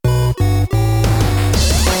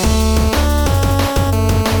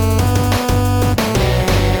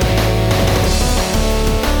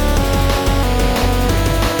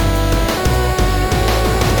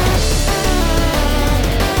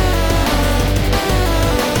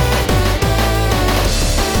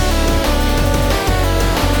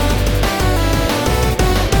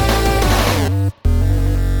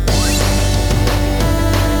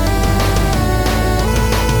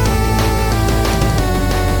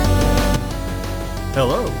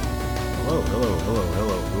Hello. Hello, hello, hello,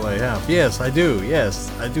 hello. Do I have? Yes, I do. Yes,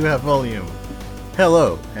 I do have volume.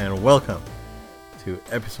 Hello, and welcome to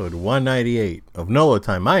episode 198 of Nolo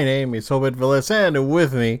Time. My name is Obed Velez, and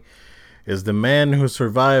with me is the man who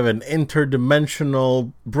survived an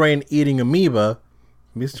interdimensional brain-eating amoeba,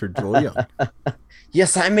 Mr. Joel Young.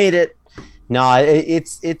 Yes, I made it. No,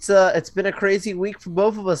 it's been a crazy week for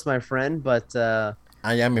both of us, my friend. But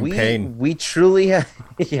I am in we pain. we truly have,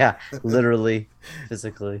 yeah, literally,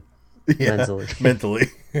 physically, Yeah, mentally, mentally.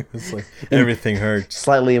 It's like everything hurts.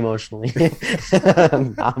 slightly emotionally.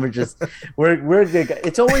 We're good.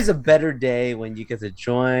 It's always a better day when you get to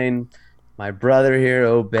join my brother here,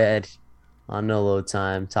 Obed, on Nolo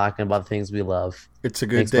Time, talking about things we love. It's a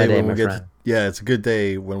good Makes my day day, when we my get friend. it's a good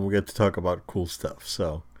day when we get to talk about cool stuff.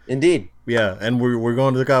 So Indeed. yeah, and we're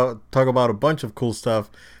going to talk about a bunch of cool stuff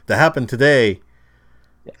that happened today.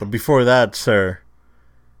 Yeah. But before that, sir,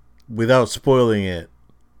 without spoiling it,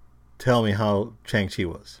 tell me how Shang-Chi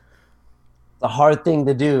was. A hard thing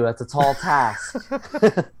to do. That's a tall task.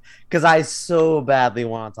 Because I so badly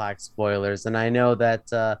want to talk spoilers, and I know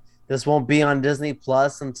that this won't be on Disney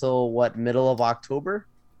Plus until what, middle of October,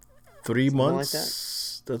 3 something like that.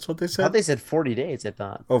 months? That's what they I thought said? they said 40 days. I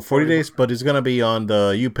thought Oh, 40 40. days, but it's going to be on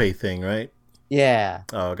the UPay thing, right? Yeah.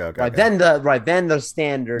 Oh, okay, okay, Right okay. then, the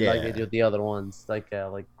standard like they Yeah. do with the other ones, like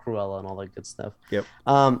Cruella and all that good stuff. Yep.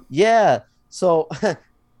 Yeah. So I'm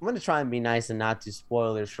gonna try and be nice and not do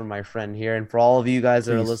spoilers for my friend here and for all of you guys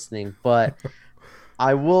that are Please. listening, but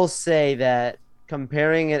I will say that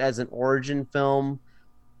comparing it as an origin film,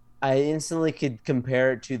 I instantly could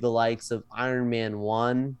compare it to the likes of Iron Man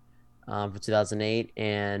 1 for 2008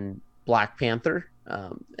 and Black Panther.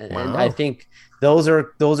 And I Wow. think those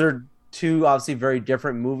are two obviously very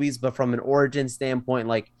different movies, but from an origin standpoint,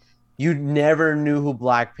 like you never knew who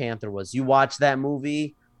Black Panther was. You watch that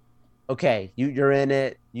movie, okay, you're in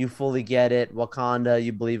it, you fully get it. Wakanda,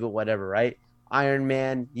 you believe it, whatever, right? Iron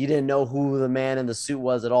Man, you didn't know who the man in the suit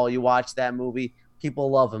was at all. You watch that movie,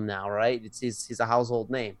 people love him now, right? He's a household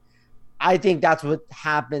name. I think that's what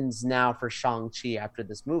happens now for Shang-Chi after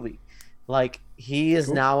this movie. Like he is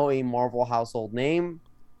Cool. now a Marvel household name.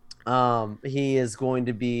 He is going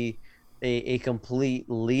to be a complete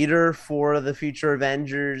leader for the future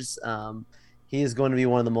Avengers. He is going to be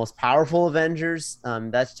one of the most powerful Avengers.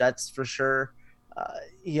 That's for sure. Uh,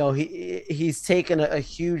 he's taken a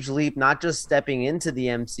huge leap, not just stepping into the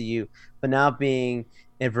MCU, but now being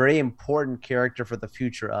a very important character for the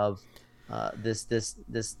future of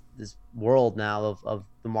this world now of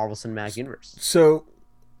the Marvel Cinematic Universe. So,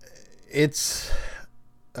 it's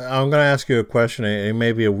I'm going to ask you a question. It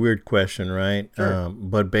may be a weird question, right? Sure.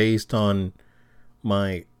 But based on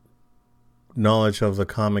my knowledge of the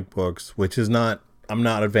comic books, which is not, I'm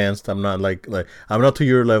not advanced. I'm not like I'm not to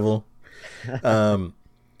your level. Um,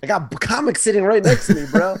 I got comics sitting right next to me,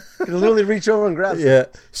 bro. I can literally reach over and grab yeah.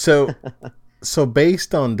 So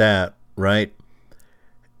based on that, right?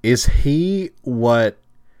 Is he what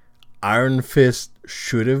Iron Fist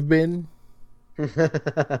should have been?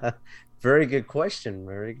 some. Very good question.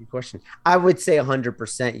 Very good question. I would say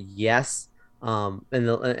 100% yes.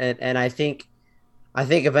 And I think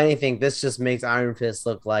if anything, this just makes Iron Fist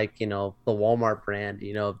look like the Walmart brand,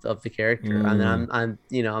 of the character. I mean,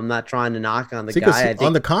 Mm. I'm not trying to knock on the See, because guy. I on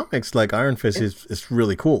think the comics, like Iron Fist is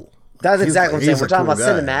really cool. that's He's exactly like what I'm saying. he's We're a talking cool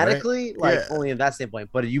about guy, right? cinematically, like Yeah, only in that standpoint.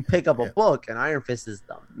 But you pick up a yeah, book, and Iron Fist is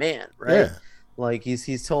the man, right? yeah. Like he's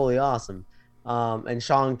totally awesome. And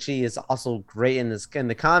Shang-Chi is also great in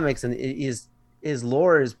the comics, and his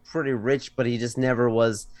lore is pretty rich, but he just never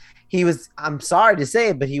was. He was. I'm sorry to say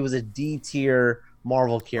it, but he was a D tier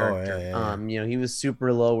Marvel Oh yeah, character. yeah, yeah. He was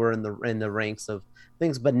super lower in the ranks of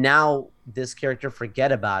things. But now this character,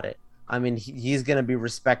 forget about it. I mean, he's gonna be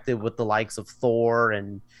respected with the likes of Thor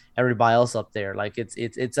and everybody else up there. Like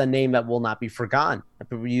it's a name that will not be forgotten.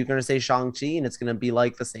 You're gonna say Shang-Chi, and it's gonna be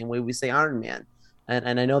like the same way we say Iron Man.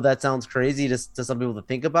 And I know that sounds crazy to some people to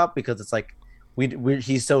think about because it's like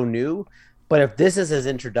he's so new. But if this is his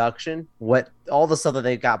introduction, what all the stuff that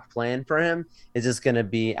they've got planned for him is just gonna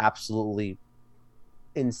be absolutely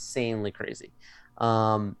insanely crazy.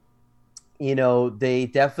 Um, they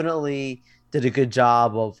definitely did a good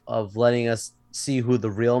job of letting us see who the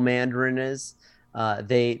real Mandarin is.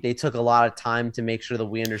 They took a lot of time to make sure that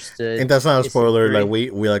we understood And that's not a his spoiler. Like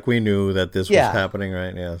history. we knew that this was Yeah, happening,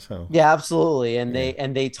 right? Yeah. So yeah, absolutely. And yeah.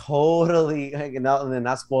 they totally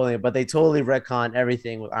not spoiling it, but they totally retcon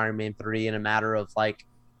everything with Iron Man 3 in a matter of like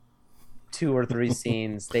two or three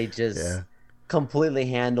scenes. They just Yeah. completely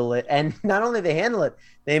handle it. And not only they handle it,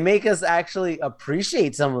 they make us actually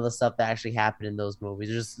appreciate some of the stuff that actually happened in those movies.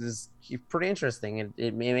 It's pretty interesting, and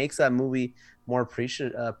it makes that movie more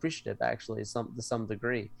appreciative actually, to some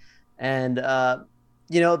degree. And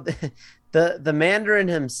you know, the Mandarin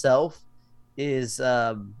himself is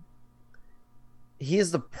he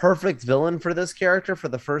is the perfect villain for this character for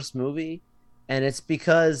the first movie, and it's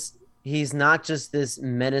because he's not just this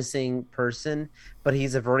menacing person, but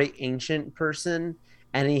he's a very ancient person,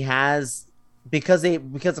 and he has because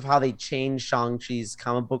of how they changed Shang-Chi's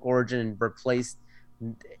comic book origin and replaced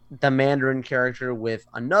the Mandarin character with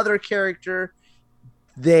another character.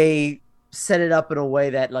 They set it up in a way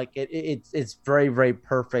that like it's very very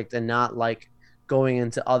perfect and not like going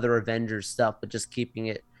into other Avengers stuff, but just keeping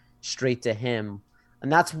it straight to him.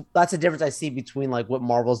 And that's a difference I see between like what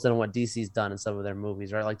Marvel's done and what DC's done in some of their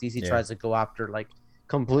movies, right? Like DC tries to go after like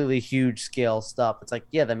completely huge scale stuff. It's like,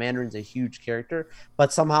 yeah, the Mandarin's a huge character,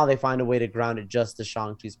 but somehow they find a way to ground it just to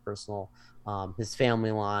Shang-Chi's personal, his family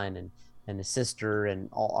line and his sister and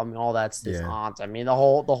all. I mean, all that's his aunt. I mean, the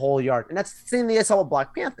whole yard. And that's the same thing I saw with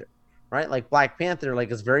Black Panther, right? Like Black Panther,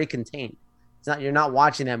 like is very contained. It's not you're not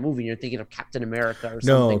watching that movie. You're thinking of Captain America or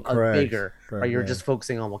something bigger, or you're just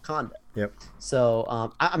focusing on Wakanda. Yep. So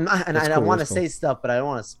I'm not, and I want to say stuff, but I don't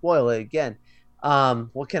want to spoil it again.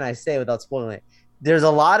 What can I say without spoiling it? There's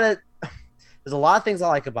a lot of things I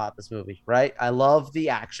like about this movie, right? I love the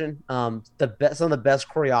action, some of the best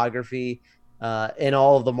choreography in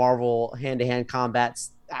all of the Marvel hand-to-hand combat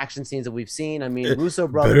action scenes that we've seen. I mean, Russo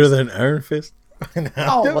brothers better than Iron Fist. I'm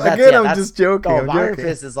just joking. Iron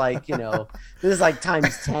Fist is like, this is like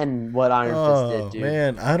times 10 what Iron Fist did, dude.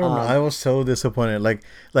 Man, I don't know. I was so disappointed. Like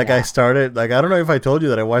I started, like, I don't know if I told you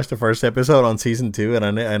that I watched the first episode on season 2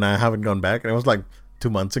 and I haven't gone back. And it was like 2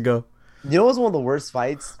 months ago. You know, it was one of the worst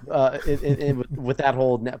fights with that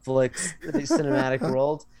whole Netflix cinematic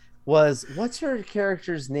world was, what's her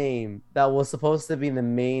character's name that was supposed to be the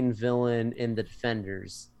main villain in the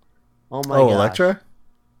Defenders? Oh my gosh. Elektra?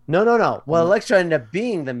 No. Well, Elektra ended up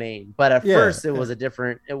being the main, but at first it was a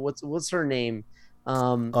different. What's her name?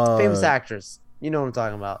 Famous actress. You know what I'm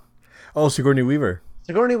talking about? Oh, Sigourney Weaver.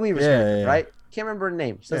 Sigourney Weaver, right? Can't remember her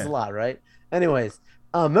name. She says a lot, right? Anyways,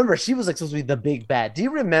 remember she was like supposed to be the big bad. Do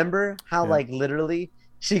you remember how like literally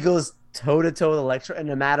she goes toe to toe with Elektra in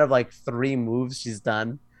a matter of like 3 moves she's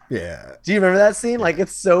done? Yeah. Do you remember that scene? Like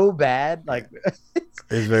it's so bad. Like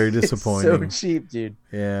it's very disappointing. It's so cheap, dude.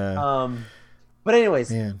 Yeah. But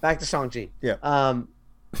anyways, back to Shang-Chi. Yeah.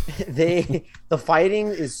 The fighting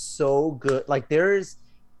is so good. Like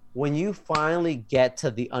when you finally get to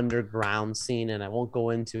the underground scene, and I won't go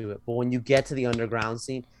into it, but when you get to the underground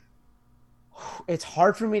scene, it's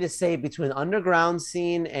hard for me to say between the underground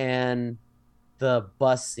scene and the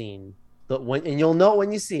bus scene. And you'll know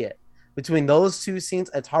when you see it. Between those 2 scenes,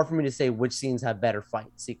 it's hard for me to say which scenes have better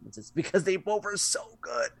fight sequences because they both are so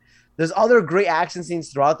good. There's other great action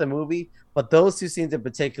scenes throughout the movie, but those 2 scenes in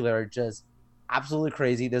particular are just absolutely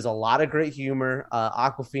crazy. There's a lot of great humor.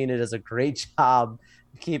 Awkwafina does a great job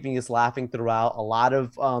keeping us laughing throughout. A lot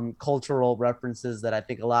of cultural references that I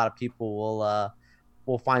think a lot of people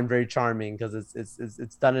will find very charming because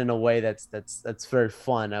it's done in a way that's very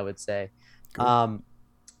fun, I would say. Cool.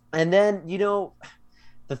 And then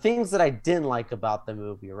the things that I didn't like about the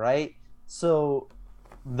movie, right? So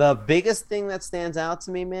the biggest thing that stands out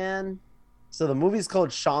to me, man. So the movie's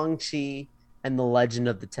called Shang-Chi and the Legend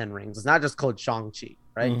of the Ten Rings. It's not just called Shang-Chi,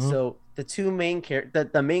 right? Mm-hmm. So the 2 main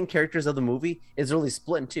the main characters of the movie is really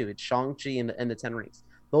split in 2. It's Shang-Chi and the Ten Rings.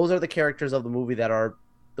 Those are the characters of the movie that are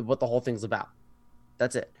what the whole thing's about.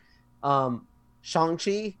 That's it.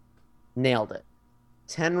 Shang-Chi nailed it.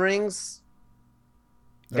 Ten Rings,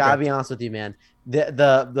 gotta be honest with you, man.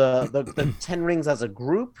 The Ten Rings as a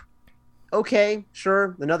group, okay,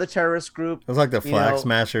 sure, another terrorist group. It's like the Flag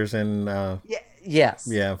Smashers and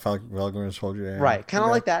Falcon Soldier, right? Kind of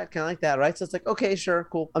like that, right? So it's like, okay, sure,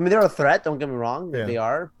 cool. I mean, they're a threat. Don't get me wrong, they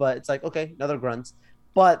are, but it's like, okay, another grunts.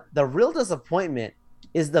 But the real disappointment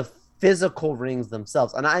is the physical rings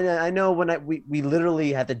themselves. And I know when we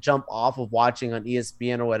literally had to jump off of watching on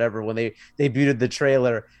ESPN or whatever when they debuted the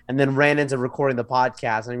trailer and then ran into recording the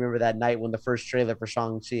podcast. I remember that night when the first trailer for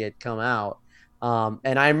Shang-Chi had come out.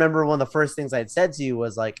 And I remember one of the first things I had said to you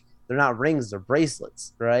was like, they're not rings, they're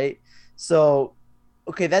bracelets, right? So,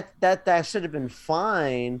 okay, that should have been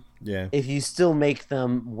fine if you still make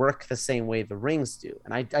them work the same way the rings do.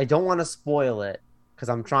 And I don't want to spoil it because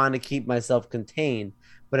I'm trying to keep myself contained.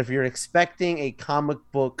 But if you're expecting a comic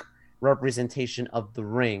book representation of the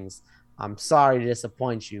rings, I'm sorry to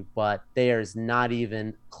disappoint you, but there's not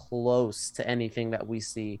even close to anything that we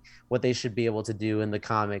see what they should be able to do in the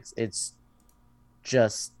comics. It's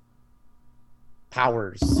just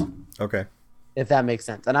powers, Okay. if that makes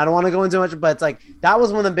sense. And I don't want to go into much, but it's like that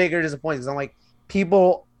was one of the bigger disappointments. I'm like,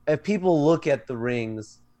 if people look at the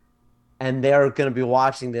rings and they're going to be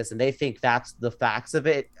watching this and they think that's the facts of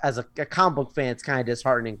it, as a comic book fan, it's kind of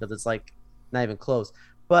disheartening because it's like not even close.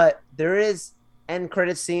 But there is end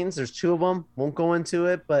credit scenes. There's two of them. Won't go into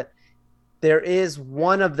it, but there is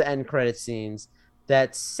one of the end credit scenes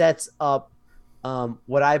that sets up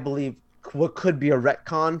what I believe what could be a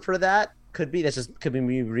retcon for that. Could be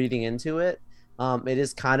me reading into it. It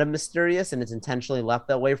is kind of mysterious and it's intentionally left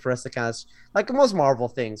that way for us to kind of like most Marvel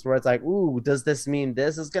things where it's like, ooh, does this mean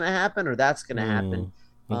this is going to happen or that's going to happen?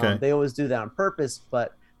 Okay. They always do that on purpose,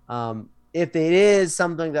 but if it is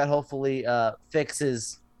something that hopefully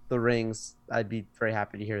fixes the rings, I'd be very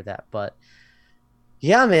happy to hear that. But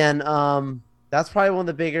yeah, man, that's probably one of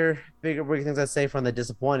the bigger things I'd say from the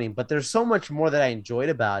disappointing. But there's so much more that I enjoyed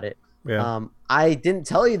about it. Yeah. I didn't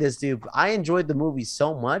tell you this, dude, but I enjoyed the movie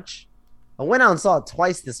so much. I went out and saw it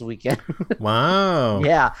twice this weekend. Wow.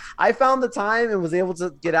 Yeah, I found the time and was able to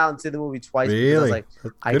get out and see the movie twice. Because I was Really? like,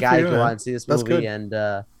 That's I good for gotta you, go man. out and see this That's movie, good.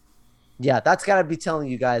 and yeah, that's gotta be telling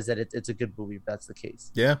you guys that it's a good movie if that's the case.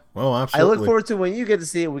 Yeah. Well, I absolutely. look forward to when you get to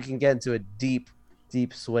see it. We can get into a deep,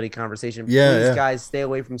 sweaty conversation. Yeah, Please, yeah. guys, stay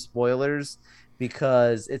away from spoilers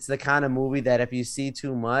because it's the kind of movie that if you see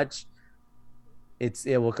too much, it's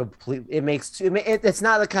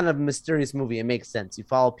not the kind of mysterious movie. It makes sense. You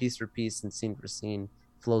follow piece for piece and scene for scene.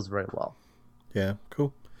 Flows very well. Yeah.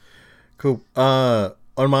 Cool. Cool.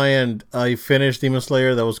 On my end, I finished Demon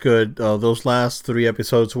Slayer. That was good. Those last 3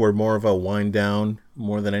 episodes were more of a wind down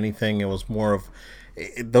more than anything. It was more of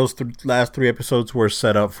last 3 episodes were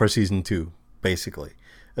set up for season 2, basically.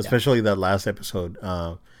 Especially that last episode.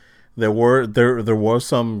 There was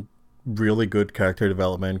some really good character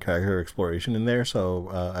development, character exploration in there, so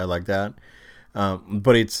I like that.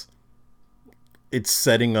 But it's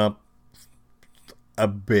setting up a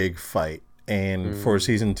big fight, and for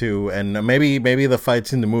season 2, and maybe the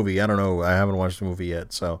fights in the movie. I don't know. I haven't watched the movie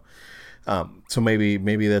yet, so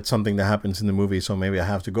maybe that's something that happens in the movie. So maybe I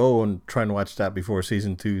have to go and try and watch that before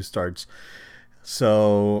season 2 starts.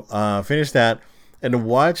 So finish that. And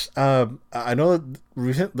watch. I know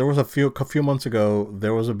that there was a few months ago.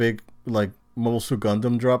 There was a big like Mobile Suit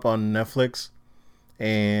Gundam drop on Netflix,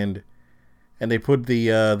 and they put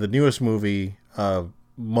the newest movie,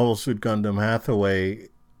 Mobile Suit Gundam Hathaway,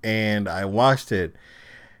 and I watched it,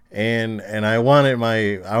 and I wanted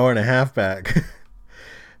my hour and a half back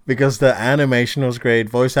because the animation was great,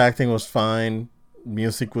 voice acting was fine,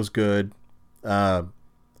 music was good.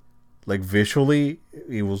 Like visually,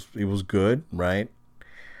 it was good, right?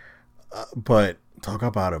 But talk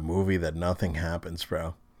about a movie that nothing happens,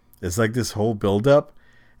 bro. It's like this whole build up,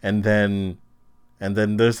 and then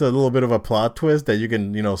there's a little bit of a plot twist that you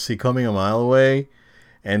can see coming a mile away,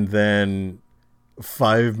 and then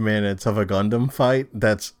 5 minutes of a Gundam fight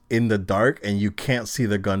that's in the dark and you can't see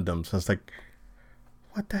the Gundams. So it's like,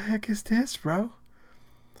 what the heck is this, bro?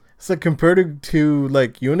 It's like compared to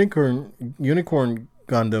like Unicorn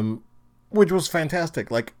Gundam, which was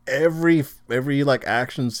fantastic. Like every like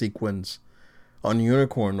action sequence on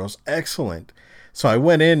Unicorn was excellent. So I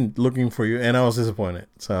went in looking for you, and I was disappointed.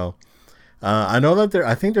 So I know that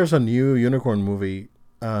I think there's a new Unicorn movie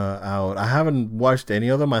out. I haven't watched any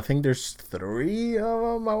of them. I think there's 3 of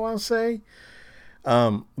them, I want to say.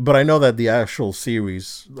 But I know that the actual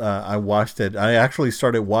series, I watched it. I actually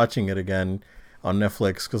started watching it again on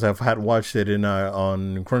Netflix because I've had watched it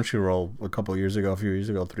on Crunchyroll a few years ago,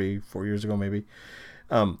 3-4 years ago maybe.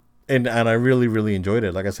 And I really, really enjoyed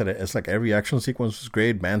it. Like I said, it's like every action sequence was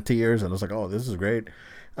great, man tears, and I was like, oh, this is great.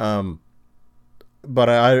 But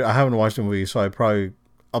I haven't watched the movie, so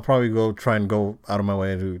I'll probably go try and go out of my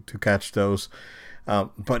way to catch those.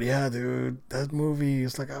 But yeah, dude, that movie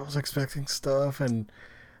is like I was expecting stuff, and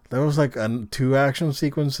there was like 2 action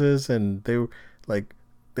sequences, and they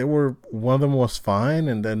were one of them was fine,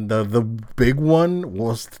 and then the big one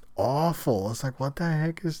was awful. It's like, what the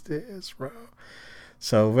heck is this, bro?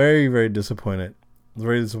 So very, very disappointed.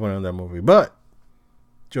 Very disappointed in that movie. But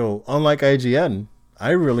Joel, unlike IGN, I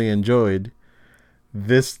really enjoyed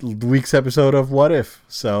this week's episode of What If.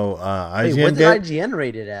 So IGN what did IGN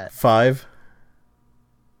rate it at? 5.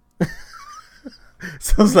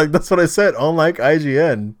 Sounds like that's what I said. Unlike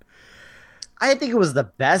IGN. I think it was the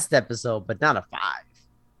best episode, but not a 5.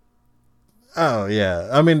 Oh yeah,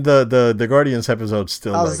 I mean the Guardians episode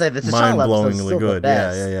still I was like gonna say the T'Challa episode's mind-blowingly still the good.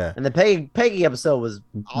 best. Yeah. And the Peggy episode was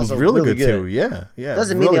also Was really good too. Yeah.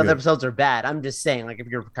 Doesn't mean really the other good. episodes are bad. I'm just saying, like if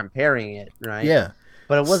you're comparing it, right? Yeah.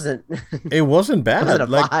 but it wasn't. It wasn't It wasn't a bad.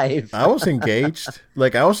 Like, 5. I was engaged.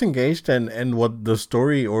 Like, I was engaged, and what the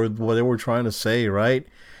story or what they were trying to say, right?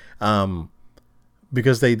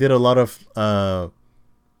 Because they did a lot of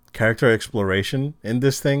character exploration in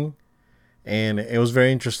this thing, and it was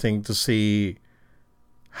very interesting to see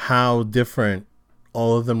how different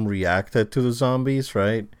all of them reacted to the zombies,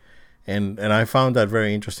 right? And I found that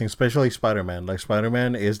very interesting, especially Spider-Man. Like,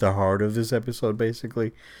 Spider-Man is the heart of this episode,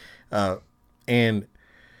 basically. And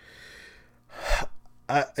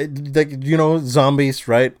like, zombies,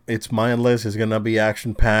 right? It's mindless. It's gonna be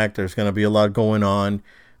action packed. There's gonna be a lot going on.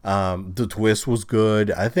 The twist was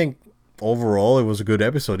good. I think overall it was a good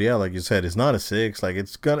episode. Yeah, like you said, it's not a 6. Like,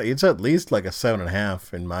 it's at least like a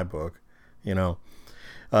 7.5 in my book.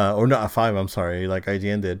 Or not a 5. I'm sorry, like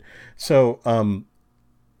IGN did. So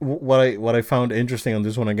what I found interesting on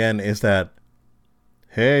this one again is that,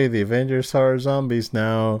 hey, the Avengers are zombies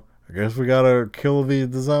now. I guess we gotta kill the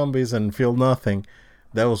zombies and feel nothing.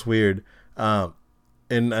 That was weird. And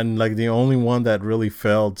like the only one that really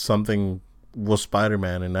felt something was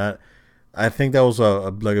Spider-Man, and that, I think that was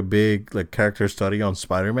a big like character study on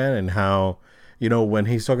Spider-Man and how, when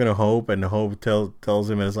he's talking to Hope and Hope tells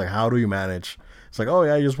him, and it's like, how do you manage? It's like, oh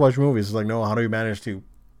yeah, I just watch movies. It's like, no, how do you manage to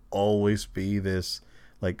always be this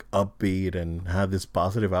like upbeat and have this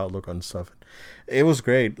positive outlook on stuff? It was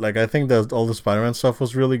great. Like, I think that all the Spider-Man stuff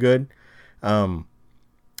was really good. I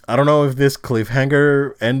don't know if this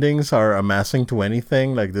cliffhanger endings are amassing to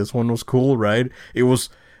anything. Like, this one was cool, right? It was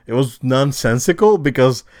nonsensical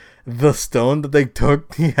because the stone that they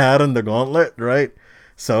took, he had on the gauntlet, right?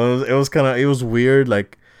 So it was weird.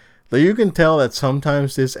 Like you can tell that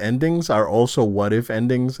sometimes these endings are also what if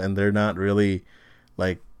endings, and they're not really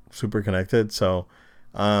like super connected. So,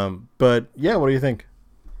 but yeah, what do you think?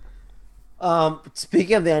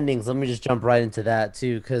 Speaking of the endings, let me just jump right into that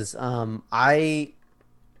too, because I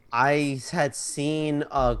had seen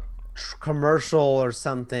a commercial or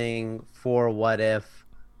something for What If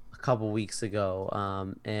a couple weeks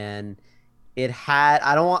ago, and it had,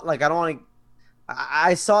 I don't want to.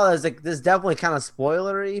 I saw it as like, this definitely kind of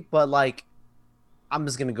spoilery, but like, I'm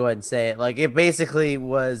just gonna go ahead and say it. Like, it basically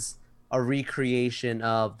was a recreation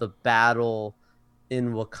of the battle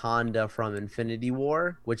in Wakanda from Infinity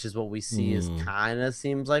War, which is what we see is kind of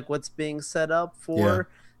seems like what's being set up for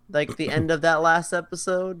like the end of that last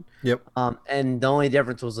episode. Yep. And the only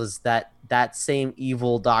difference was that same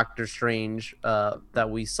evil Doctor Strange that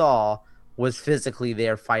we saw was physically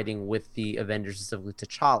there fighting with the Avengers, specifically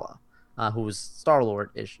T'Challa, who was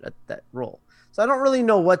Star-Lord-ish at that role. So I don't really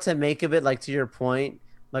know what to make of it. Like, to your point,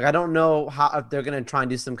 like, I don't know how, if they're gonna try and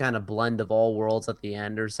do some kind of blend of all worlds at the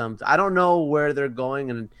end or something. I don't know where they're going,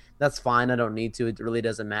 and that's fine. I don't need to. It really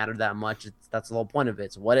doesn't matter that much. That's the whole point of it.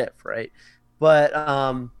 It's what if, right? But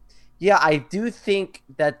yeah, I do think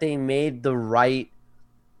that they made the right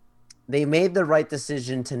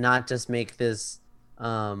decision to not just make this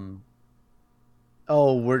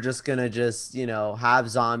oh, we're just gonna just have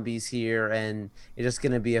zombies here and it's just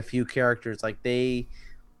gonna be a few characters. Like, they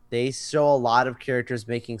show a lot of characters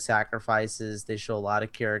making sacrifices. They show a lot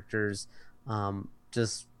of characters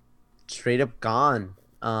just straight up gone.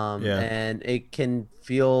 And it can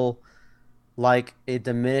feel like a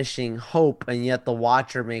diminishing hope, and yet the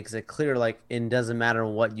watcher makes it clear, like, it doesn't matter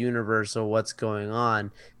what universe or what's going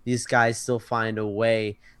on, these guys still find a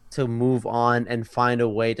way to move on and find a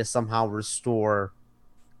way to somehow restore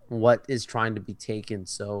what is trying to be taken.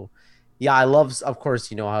 So yeah, I love, of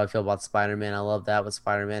course, how I feel about Spider-Man. I love that with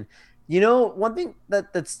Spider-Man. One thing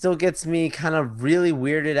that still gets me kind of really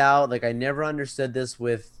weirded out, like, I never understood this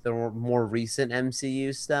with the more recent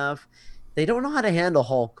MCU stuff. They don't know how to handle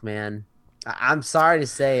Hulk, man. I'm sorry to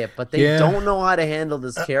say it, but they don't know how to handle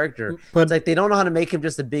this character. But it's like they don't know how to make him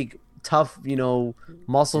just a big, tough,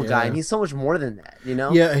 muscle guy, and he's so much more than that,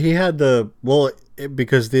 Yeah, he had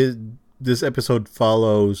because this episode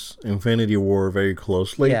follows Infinity War very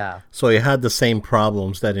closely. Yeah. So he had the same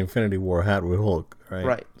problems that Infinity War had with Hulk, right?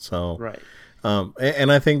 Right. So, right.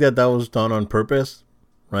 And I think that was done on purpose,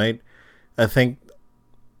 right? I think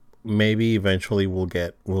maybe eventually we'll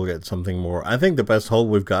get something more. I think the best Hulk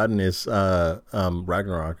we've gotten is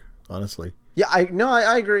Ragnarok, honestly. Yeah, I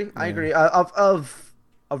agree. Yeah. I agree.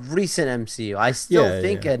 Of recent MCU, I still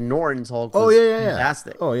think Ed Norton's Hulk was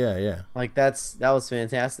fantastic. Oh yeah. Like, that was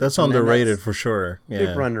fantastic. That's underrated for sure. Yeah.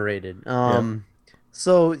 Super underrated.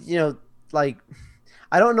 So like,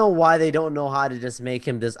 I don't know why they don't know how to just make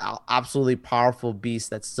him this absolutely powerful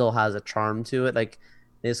beast that still has a charm to it. Like,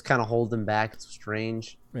 they just kind of hold him back. It's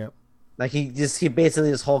strange. Yeah. Like, he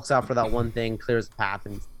basically just hulks out for that one thing, clears the path,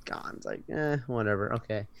 and he's gone. It's like, whatever.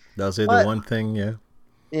 Okay. Does it the one thing? Yeah.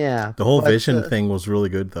 Yeah, The whole but vision thing was really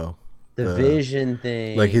good though. the The vision like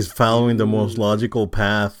thing, he's following the most dude. logical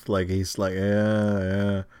path. Like he's like,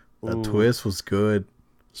 yeah. That Ooh, twist was good.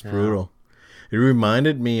 It's yeah. brutal. It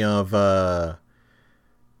reminded me of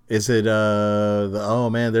is it oh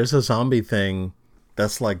man, there's a zombie thing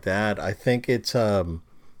that's like that. I think it's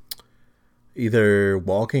either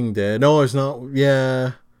Walking Dead. No, it's not.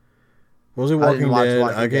 Yeah. Was it I didn't Walking watch Dead?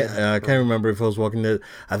 Walking Dead. I can't remember if it was Walking Dead.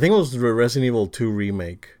 I think it was the Resident Evil 2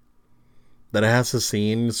 remake that has a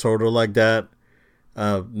scene sort of like that.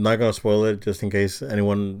 Not gonna spoil it just in case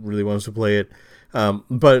anyone really wants to play it.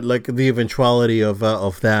 But like the eventuality of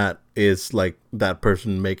that is like that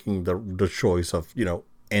person making the choice of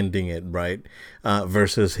ending it, right?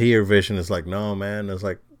 Versus here, Vision is like, no man, it's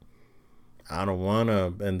like I don't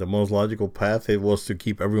wanna, and the most logical path it was to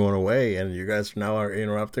keep everyone away, and you guys now are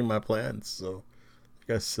interrupting my plans, so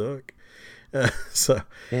you guys suck. So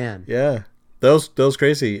Man, yeah, that was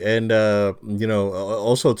crazy, and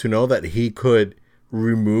also to know that he could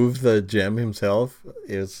remove the gem himself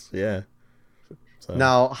is yeah. So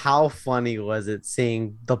now how funny was it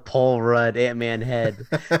seeing the Paul Rudd Ant-Man head?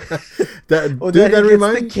 that Oh, dude, then that he gets the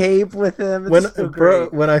remind cape with him. when It's so bro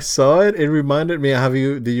great. when I saw it, it reminded me.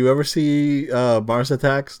 Did you ever see Mars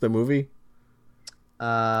Attacks, the movie?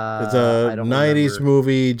 It's a I don't '90s remember.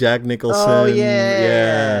 movie. Jack Oh Nicholson, yeah,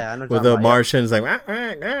 yeah, I know what you're with talking the about. Yep. Martians like, "Wah,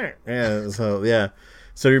 wah, wah." Yeah. So yeah,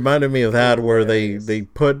 so it reminded me of that where they Hilarious.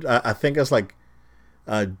 put I think it's like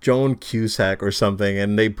Joan Cusack or something,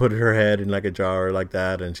 and they put her head in like a jar like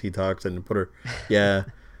that, and she talks and put her, yeah,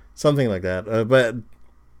 something like that. But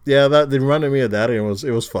yeah, that it reminded me of that, and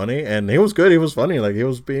it was funny, and he was good. He was funny, like he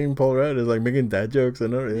was being Paul Rudd, is like making dad jokes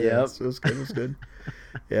and everything. Yeah, Yep. it was good. It was good.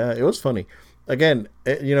 Yeah, it was funny. Again,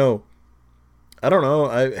 I don't know.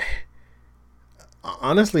 I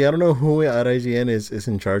honestly I don't know who at IGN is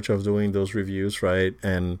in charge of doing those reviews, right?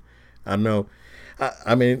 And I don't know.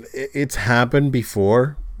 I mean, it's happened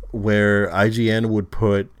before where IGN would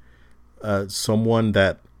put someone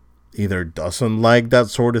that either doesn't like that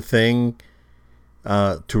sort of thing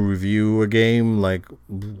to review a game, like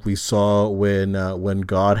we saw when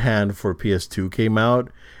God Hand for PS2 came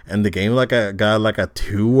out, and the game got like a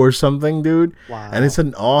 2 or something, dude. And it's Wow.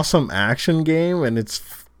 an awesome action game, and it's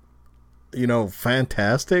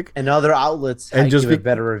fantastic. And other outlets And had just give be it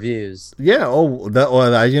better reviews. yeah, oh that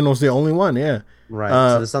well, IGN was the only one, yeah. Right. So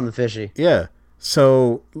Uh, there's something fishy. yeah.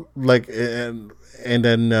 So like and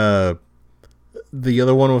then the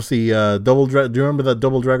other one was the do you remember that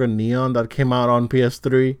Double Dragon Neon that came out on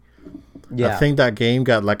PS3? I Yeah. think that game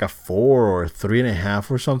got like a 4 or 3.5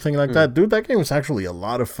 or something like Mm. that. Dude, that game was actually a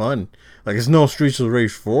lot of fun. Like it's no Streets of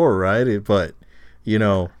Rage 4, right? But you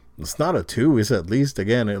know, it's not a 2. It's at least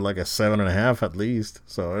again like a 7.5 at least.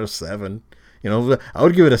 So it's 7. I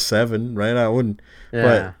would give it a 7, right? I wouldn't.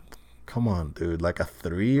 But Yeah. come on, dude, like a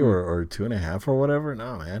 3 Mm. or 2.5 or whatever.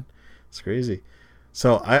 No, man, it's crazy.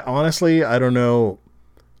 So I honestly I don't know.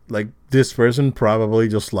 Like this person probably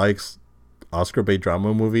just likes Oscar bait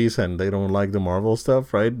drama movies and they don't like the Marvel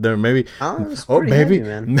stuff, right? There maybe Oh, it's oh pretty heavy,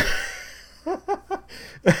 maybe man.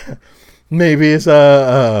 maybe it's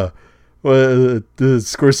the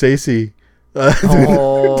Scorsese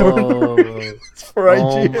Oh. for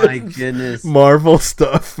Oh my IGN goodness. Marvel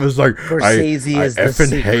stuff. It's like Scorsese I is the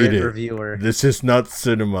effing hate secret it. reviewer. This is not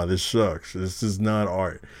cinema. This sucks. This is not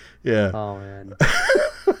art. Yeah. Oh man.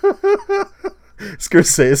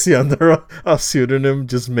 Scorsese under a pseudonym,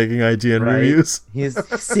 just making IGN Right. reviews. He's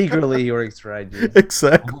secretly he works for IG.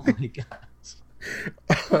 Exactly. Oh my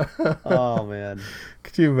gosh. Oh man.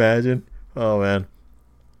 Could you imagine? Oh man.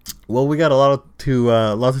 Well, we got a lot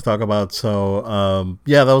to talk about. So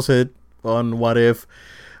yeah, that was it on What If.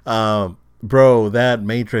 Bro, that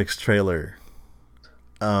Matrix trailer.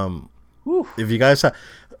 Whew. If you guys have,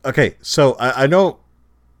 okay, so I know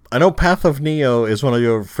Path of Neo is one of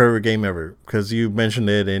your favorite game ever because you mentioned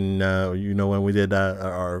it in when we did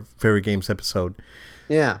our favorite games episode.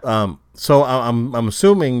 Yeah. So I'm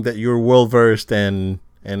assuming that you're well versed and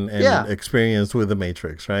Yeah. experienced with the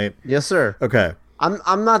Matrix, right? Yes, sir. Okay.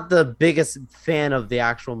 I'm not the biggest fan of the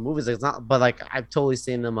actual movies. It's not, but like I've totally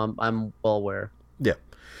seen them. I'm well aware. Yeah.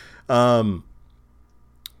 Um,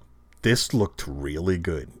 this looked really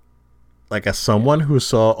good. Like as someone who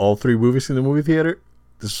saw all 3 movies in the movie theater,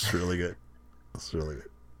 this is really good. This is really good.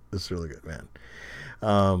 This is really good, man.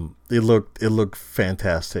 It looked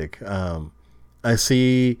fantastic. I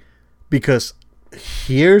see because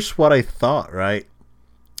here's what I thought, right?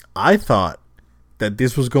 I thought that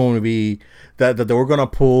this was going to be that they were gonna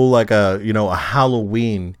pull like a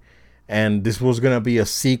Halloween, and this was gonna be a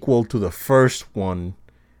sequel to the first one,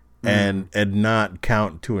 and not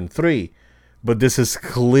count 2 and 3. but this is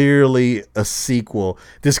clearly a sequel.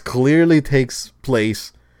 This clearly takes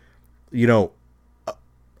place, you know,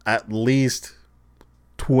 at least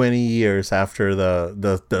 20 years after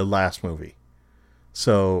the last movie.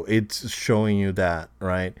 So it's showing you that,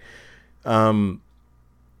 right? I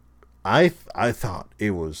thought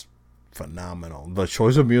it was phenomenal. The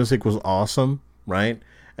choice of music was awesome, right?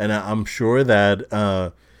 And I'm sure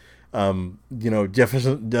that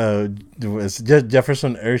Jefferson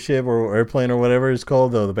Airship or Airplane or whatever it's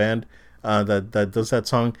called, the band that does that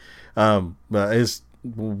song, is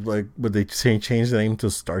like, would they change the name to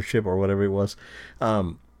Starship or whatever it was?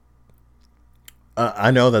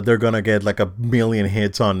 I know that they're gonna get like 1 million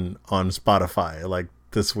hits on Spotify like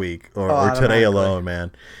this week or today alone,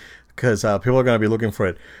 man, because people are gonna be looking for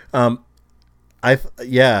it.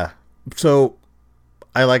 Yeah, so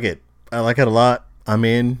I like it. I like it a lot. I'm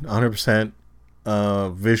in 100%.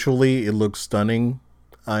 Visually, it looks stunning.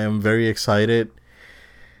 I am very excited.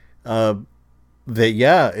 It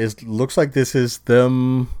looks like this is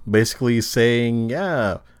them basically saying,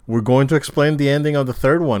 yeah, we're going to explain the ending of the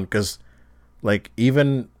third one, because, like,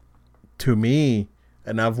 even to me,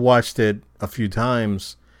 and I've watched it a few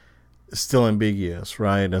times, it's still ambiguous,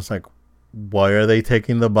 right? It's like, why are they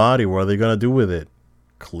taking the body? What are they gonna do with it?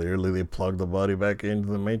 Clearly, they plugged the body back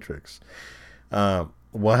into the Matrix.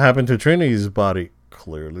 What happened to Trinity's body?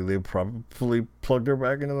 Clearly, they probably plugged her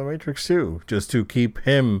back into the Matrix too, just to keep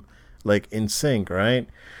him like in sync, right?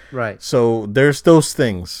 Right. So there's those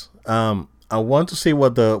things. I want to see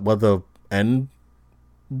what the end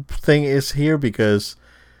thing is here, because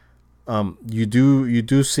you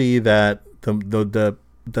do see that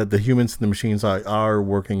the humans and the machines are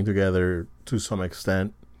working together to some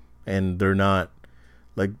extent, and they're not,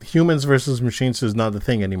 like, humans versus machines is not the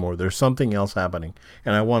thing anymore. There's something else happening,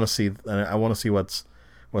 and I want to see what's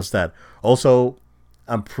that. Also,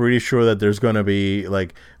 I'm pretty sure that there's going to be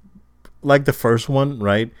like the first one,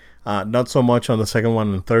 right? Not so much on the second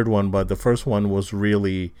one and third one, but the first one was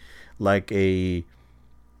really like a,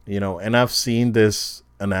 and I've seen this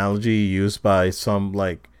analogy used by some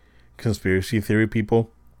like conspiracy theory people,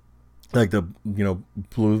 like the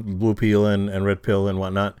blue pill and red pill and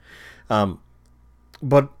whatnot.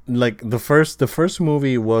 But like the first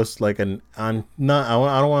movie was like I don't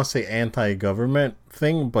want to say anti-government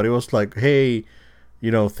thing, but it was like, hey,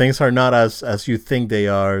 things are not as you think they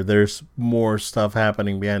are. There's more stuff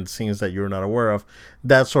happening behind the scenes that you're not aware of.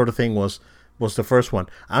 That sort of thing was the first one.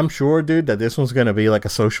 I'm sure, dude, that this one's gonna be like a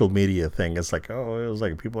social media thing. It's like, oh, it was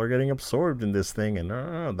like people are getting absorbed in this thing,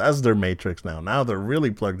 and that's their Matrix now. Now they're really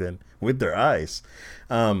plugged in with their eyes.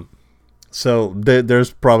 So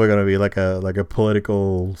there's probably gonna be like a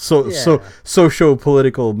political, social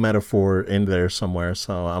political metaphor in there somewhere.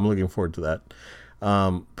 So I'm looking forward to that.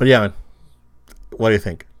 But yeah, man, what do you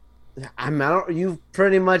think? You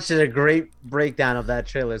pretty much did a great breakdown of that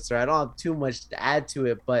trailer, sir. I don't have too much to add to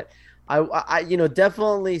it, but I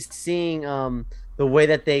definitely seeing the way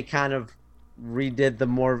that they kind of redid the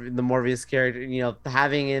Morpheus character,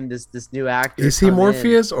 having in this new actor. Is he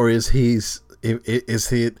Morpheus, or is he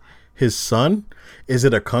his son? Is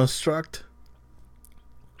it a construct?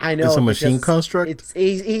 I know it's a machine construct.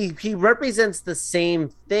 He represents the same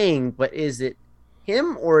thing, but is it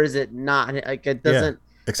him or is it not? Like, it doesn't. Yeah,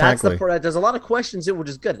 exactly. There's a lot of questions in, which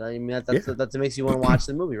is good. I mean, that makes you want to watch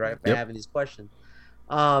the movie, right? By having these questions.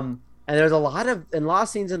 And there's a lot of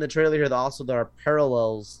scenes in the trailer here that also there are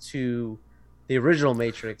parallels to the original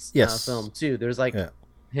Matrix film too. There's like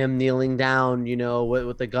him kneeling down,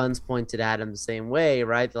 with the guns pointed at him the same way,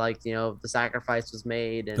 right? Like, the sacrifice was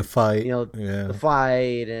made, and the fight, the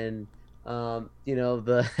fight, and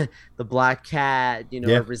the black cat,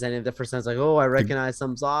 representing the first time. It's like, oh, I recognize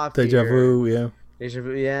something's off. Deja vu,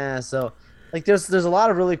 yeah. So, like, there's a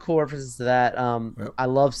lot of really cool references to that. I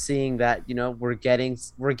love seeing that. We're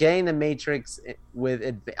getting the Matrix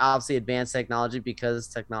with obviously advanced technology, because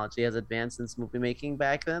technology has advanced since movie making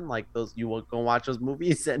back then. Like, you will go watch those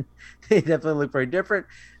movies and they definitely look very different.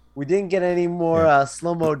 We didn't get any more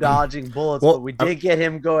slow-mo dodging bullets, but we did get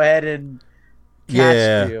him go ahead and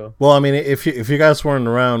catch you. Well, I mean, if you guys weren't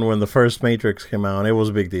around when the first Matrix came out, it was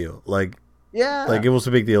a big deal. Like, it was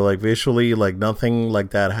a big deal. Like, visually, like, nothing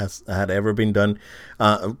like that had ever been done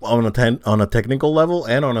on a technical level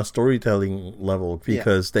and on a storytelling level,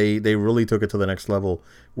 because they really took it to the next level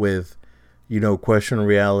with, question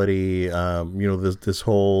reality, this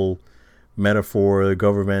whole metaphor,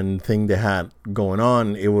 government thing they had going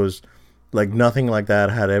on. It was like nothing like that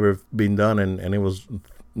had ever been done, and it was,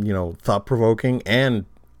 thought provoking and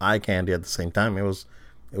eye candy at the same time. It was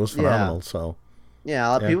phenomenal. So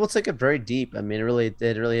Yeah, Yeah. people took it very deep. I mean, it really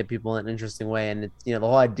did really hit people in an interesting way. And it, the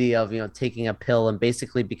whole idea of, taking a pill and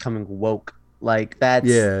basically becoming woke, like that's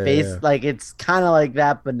Yeah, yeah, base yeah. like it's kind of like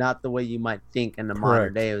that, but not the way you might think in the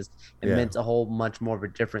modern Correct. day. It Yeah, meant a whole much more of a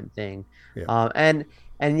different thing. yeah.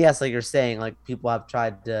 And yes, like you're saying, like people have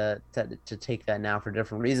tried to take that now for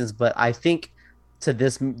different reasons, but I think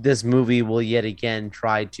this movie will yet again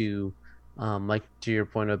try to like to your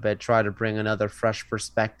point a bit, try to bring another fresh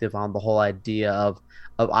perspective on the whole idea of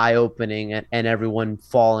eye opening and everyone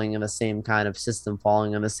falling in the same kind of system,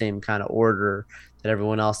 falling in the same kind of order that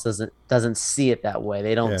everyone else doesn't see it that way.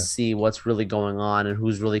 They don't Yeah. see what's really going on and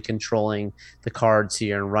who's really controlling the cards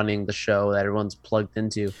here and running the show that everyone's plugged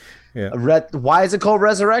into. Yeah. Why is it called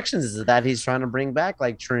Resurrections? Is it that he's trying to bring back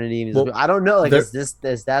like Trinity? Well, I don't know. Like, there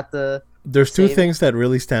is that the there's two same? things that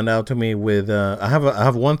really stand out to me with I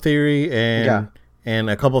have one theory Yeah.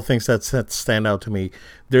 and a couple of things that stand out to me.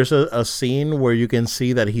 There's a scene where you can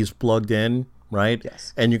see that he's plugged in, right?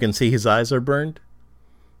 Yes. And you can see his eyes are burned.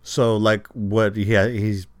 So like what he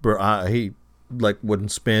like when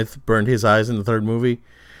Smith burned his eyes in the third movie.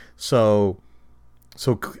 So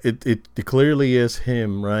it clearly is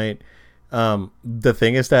him, right? The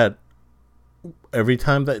thing is that every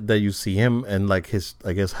time that you see him and like his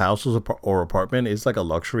I guess house or apartment is like a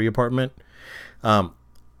luxury apartment.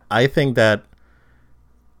 I think that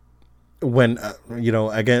when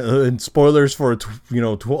again and spoilers for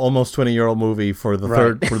almost 20-year-old movie for the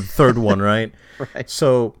Right. third one, right? Right.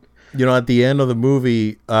 So at the end of the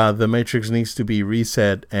movie, the Matrix needs to be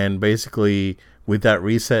reset, and basically with that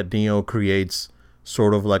reset, Neo creates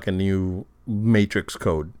sort of like a new Matrix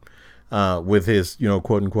code with his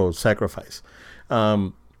quote unquote sacrifice.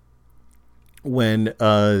 When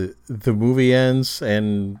the movie ends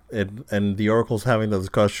and the Oracle's having the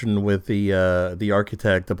discussion with the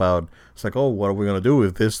architect about, it's like, oh, what are we gonna do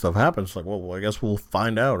if this stuff happens? It's like, well, I guess we'll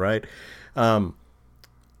find out, right?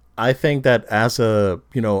 I think that as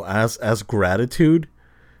as gratitude,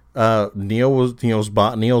 Neo's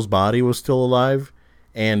body was still alive,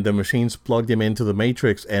 and the machines plugged him into the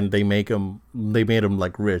Matrix, and they made him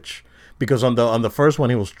like rich. Because on the first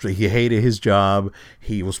one he hated his job,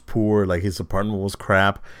 he was poor, like his apartment was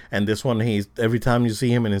crap, and this one every time you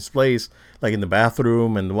see him in his place, like in the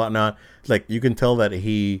bathroom and whatnot, like you can tell that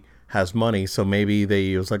he has money. So maybe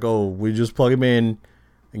it was like, oh, we just plug him in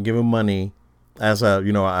and give him money as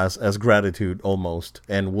as gratitude almost,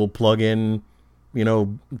 and we'll plug in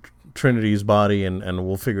Trinity's body and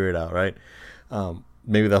we'll figure it out, right?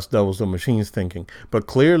 Maybe that was the machines thinking, but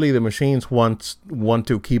clearly the machines want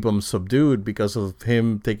to keep him subdued because of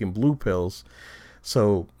him taking blue pills.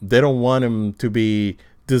 So they don't want him to be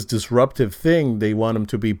this disruptive thing. They want him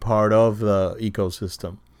to be part of the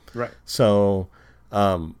ecosystem. Right. So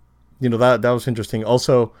that was interesting.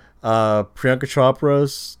 Also, Priyanka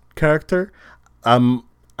Chopra's character, I'm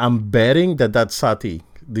betting that's Sati,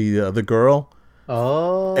 the girl,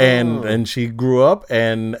 Oh. and she grew up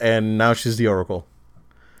and now she's the Oracle.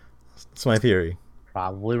 That's my theory.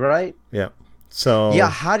 Probably right. Yeah. So Yeah,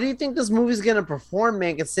 how do you think this movie's gonna perform,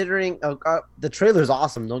 man? Considering the trailer's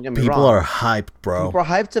awesome, don't get me people wrong. are hyped, bro. People are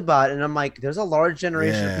hyped about it, and I'm like, there's a large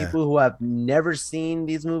generation Yeah. of people who have never seen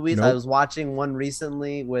these movies. I Nope. was watching one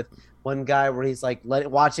recently with one guy where he's like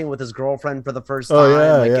watching with his girlfriend for the first time. Oh,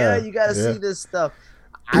 yeah, Like, yeah, you gotta yeah. see this stuff.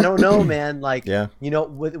 I don't know, man. Like, Yeah.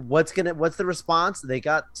 what's the response? They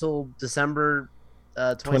got till December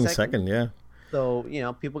 22nd. 22nd, yeah. So,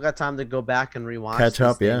 people got time to go back and rewatch Catch these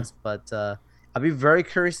up, yeah. things. But I'd be very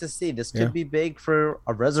curious to see. This could Yeah. be big for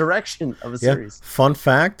a resurrection of a Yeah. series. Fun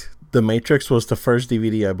fact, The Matrix was the first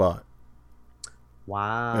DVD I bought.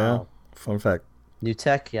 Wow. Yeah. Fun fact. New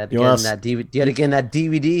tech. You had to You get want in that DVD. You had to get in that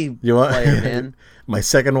DVD You want player, man. My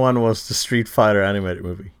second one was the Street Fighter animated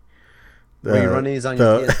movie. Were you running these on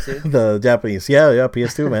your PS2? The Japanese. Yeah,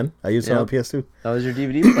 PS2, man. I used it on Yep. PS2. That was your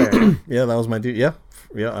DVD player. Yeah, that was my dude. Yeah,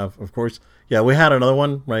 of course. Yeah, we had another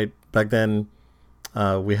one right back then.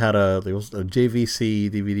 We had there was a JVC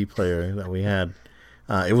DVD player that we had.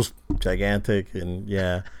 It was gigantic, and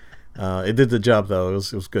yeah, it did the job though. It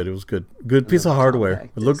was good. It was good. Good piece of hardware.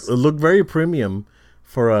 compact It looked very premium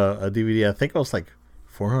for a DVD. I think it was like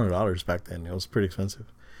 $400 back then. It was pretty expensive.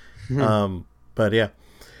 But yeah,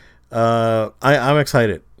 I'm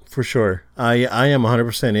excited for sure. I am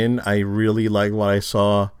 100% in. I really like what I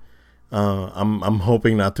saw. I'm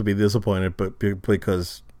hoping not to be disappointed, but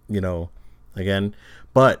because again,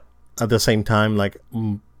 but at the same time, like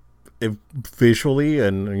visually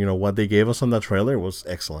and what they gave us on that trailer was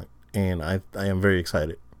excellent, and I am very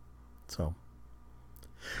excited. So,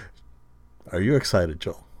 are you excited,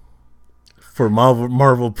 Joel? for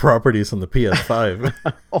Marvel properties on the PS5.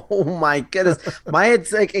 Oh my goodness. My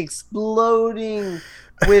head's like exploding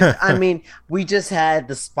with I mean, we just had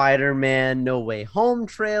the Spider-Man No Way Home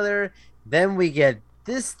trailer. Then we get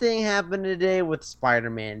this thing happen today with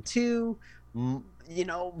Spider-Man 2. You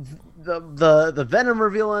know, the Venom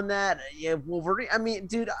reveal on that. Yeah, Wolverine. I mean,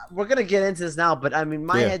 dude, we're gonna get into this now, but I mean,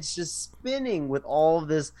 my head's just spinning with all of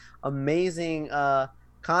this amazing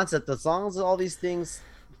concept. As long as all these things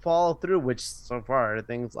follow through, which so far are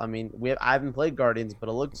things. I mean, I haven't played Guardians, but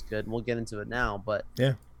it looks good. And we'll get into it now. But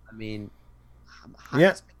yeah, I mean,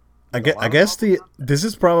 yeah, I guess this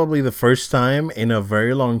is probably the first time in a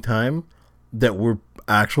very long time that we're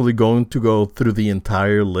actually going to go through the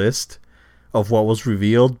entire list of what was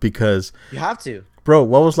revealed, because you have to. Bro,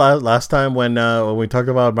 what was last time when we talked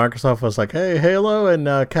about Microsoft was like, hey, Halo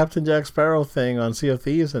and Captain Jack Sparrow thing on Sea of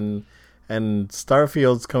Thieves and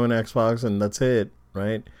Starfield's coming to Xbox, and that's it,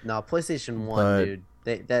 right? No, PlayStation 1, dude.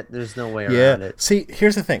 There's no way around it. See,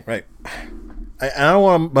 here's the thing, right? I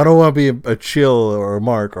don't want to be a chill or a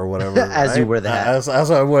Mark or whatever. As right? You wear the hat.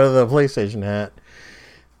 As I wear the PlayStation hat.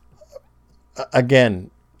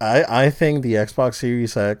 Again, I think the Xbox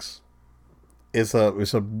Series X is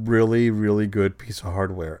a really, really good piece of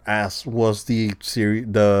hardware, as was the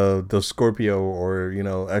Scorpio or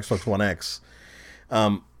Xbox One X.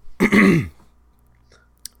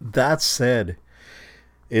 That said,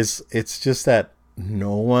 it's just that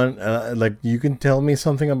no one like, you can tell me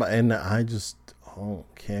something about, and I just don't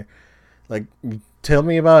care. Like, tell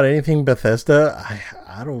me about anything Bethesda,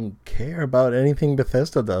 I don't care about anything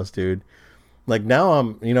Bethesda does, dude. Like, now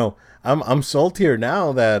I'm saltier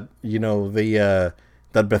now that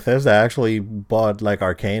that Bethesda actually bought like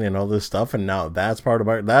Arcane and all this stuff, and now that's part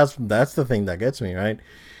of that's the thing that gets me, right?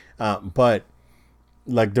 But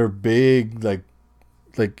like, they're big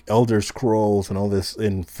like Elder Scrolls and all this,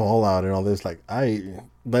 in Fallout and all this, like,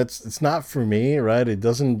 it's not for me, right? It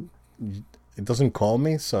doesn't call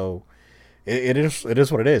me, so it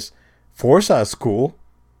is what it is. Forza is cool.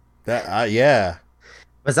 Yeah.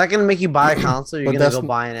 Is that gonna make you buy a console? You're gonna go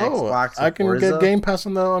buy an Xbox? I can get Game Pass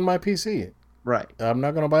on my PC. Right. I'm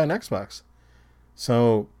not gonna buy an Xbox.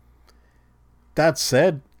 So that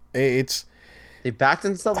said, they backed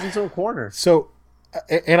themselves into a corner. So,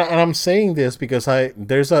 and I'm saying this because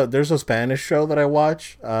there's a Spanish show that I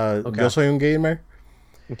watch. Yo Soy Un Gamer.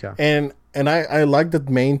 Okay. And I like the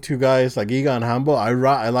main two guys, like Iga and Hambo.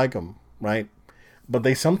 I like them, right? But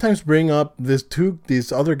they sometimes bring up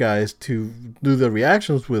these other guys to do the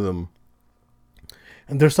reactions with them.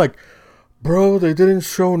 And there's like, bro, they didn't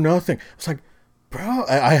show nothing. It's like, bro,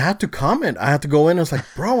 I had to comment. I had to go in. I was like,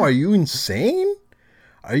 bro, are you insane?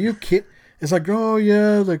 Are you kidding? It's like, oh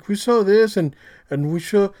yeah, like, we saw this and we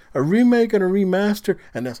saw a remake and a remaster.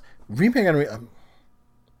 And that's remake and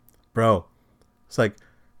bro, it's like,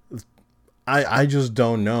 I just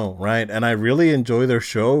don't know, right? And I really enjoy their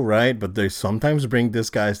show, right? But they sometimes bring these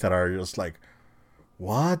guys that are just like,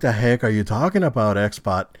 what the heck are you talking about,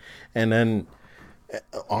 Xbot? And then,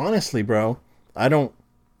 honestly, bro, I don't...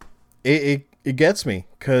 It gets me,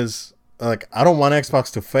 because, like, I don't want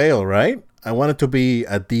Xbox to fail, right? I want it to be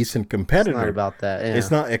a decent competitor. It's not about that, yeah.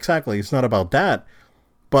 It's not, exactly, it's not about that.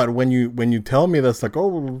 But when you tell me that's like,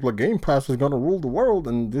 oh, the Game Pass is going to rule the world,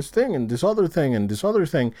 and this thing, and this other thing, and this other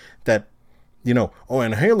thing, that...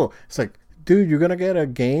 and Halo. It's like, dude, you're gonna get a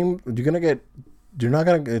game. You're not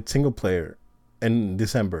gonna get single player in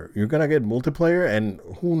December. You're gonna get multiplayer, and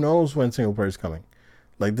who knows when single player is coming.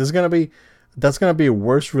 Like, that's gonna be a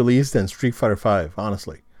worse release than Street Fighter V.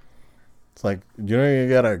 Honestly, it's like, you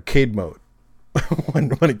got arcade mode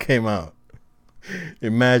when it came out.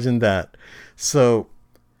 Imagine that. So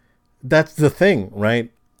that's the thing,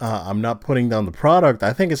 right? I'm not putting down the product.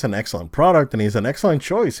 I think it's an excellent product, and it's an excellent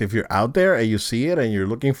choice. If you're out there and you see it and you're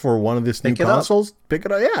looking for one of these new consoles, pick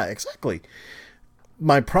it up. Yeah, exactly.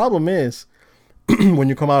 My problem is when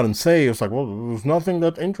you come out and say, it's like, well, there's nothing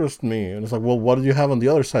that interests me. And it's like, well, what do you have on the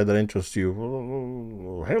other side that interests you?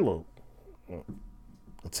 Well, Halo.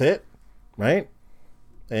 That's it, right?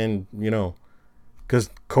 And, because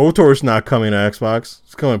KOTOR's not coming to Xbox.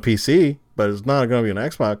 It's coming to PC, but it's not going to be an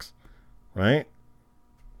Xbox, right?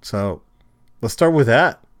 So, let's start with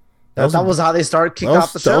that. That was how they started kicking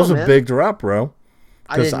off the show. That was a big drop, bro.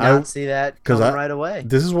 I did not see that coming right away.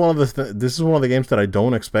 This is one of the games that I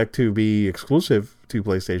don't expect to be exclusive to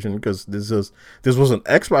PlayStation, because this was an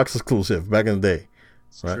Xbox exclusive back in the day.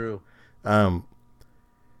 It's right? True. And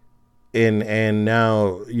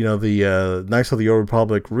now the Knights of the Old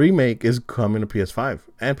Republic remake is coming to PS5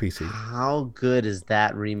 and PC. How good is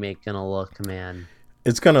that remake gonna look, man?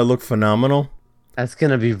 It's gonna look phenomenal. That's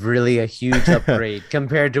gonna be really a huge upgrade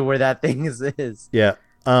compared to where that thing is. Yeah.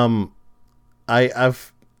 Um,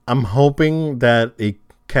 I'm hoping that it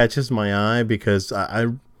catches my eye because I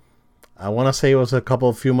want to say it was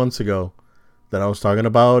a few months ago that I was talking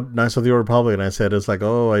about Knights of the Old Republic, and I said it's like,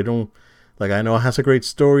 oh, I don't like. I know it has a great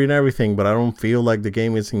story and everything, but I don't feel like the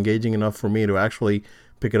game is engaging enough for me to actually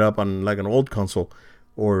pick it up on like an old console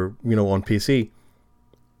or on PC.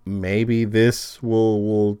 Maybe this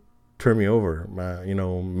will turn me over.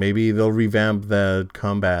 Maybe they'll revamp the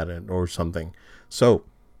combat or something. So,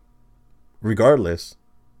 regardless,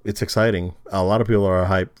 it's exciting. A lot of people are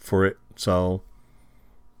hyped for it. So,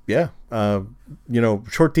 yeah,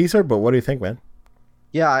 short teaser. But what do you think, man?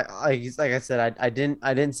 Yeah, like I said, I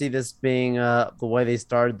didn't see this being the way they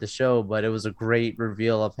started the show, but it was a great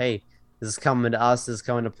reveal of, hey, this is coming to us, this is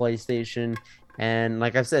coming to PlayStation, and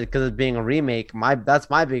like I said, because it's being a remake, that's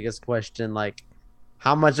my biggest question, like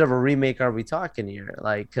how much of a remake are we talking here?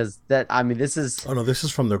 Like, because that I mean, Oh no, this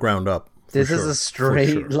is from the ground up for this is sure. a For straight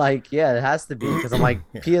sure. like yeah, it has to be because I'm like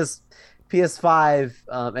Yeah. PS5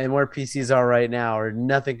 and where PCs are right now are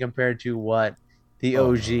nothing compared to what the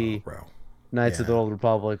Oh no, OG bro. Knights of the Yeah. Old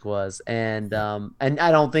Republic was, Yeah. and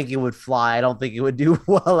I don't think it would fly. I don't think it would do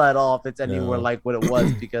well at all if it's anywhere No. like what it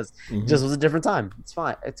was because it Mm-hmm. just was a different time. It's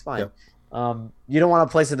fine. It's fine. Yep. You don't want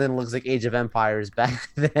to place it that looks like Age of Empires back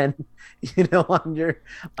then, on your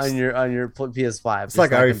PS5. It's It's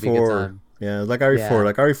like not gonna be a good RE4. time. Yeah, it's like RE4. Yeah,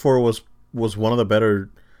 Like RE4 was one of the better.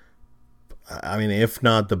 I mean, if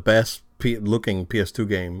not the best looking PS2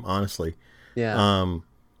 game, honestly. yeah, Um,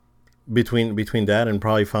 between that and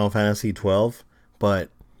probably Final Fantasy 12, but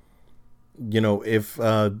if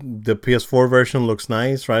the PS4 version looks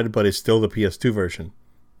nice, right? But it's still the PS2 version,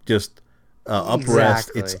 just It's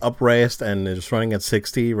exactly. uprest and it's running at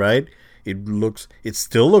 60, right? It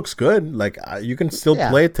still looks good. Like you can still Yeah,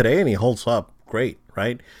 play it today and it holds up great,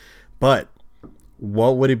 right? But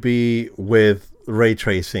what would it be with ray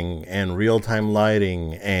tracing and real time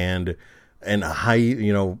lighting and high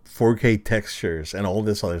 4K textures and all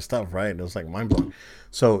this other stuff, right? It was like mind blowing.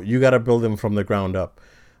 So you got to build them from the ground up.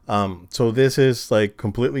 So this is like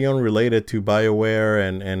completely unrelated to BioWare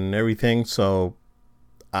and everything. So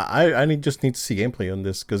just need to see gameplay on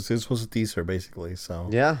this because this was a teaser basically. So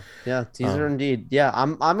yeah, teaser um, indeed. Yeah,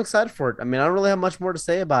 I'm excited for it. I mean, I don't really have much more to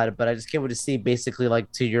say about it, but I just can't wait to see basically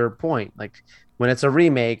like to your point, like when it's a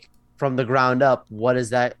remake from the ground up, what does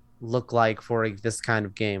that look like for this kind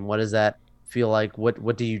of game? What does that feel like?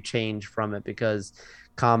 What do you change from it? Because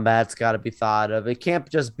combat's got to be thought of. It can't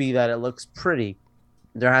just be that it looks pretty.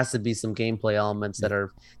 There has to be some gameplay elements yeah, that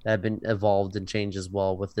have been evolved and changed as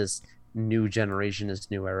well with this new generation, this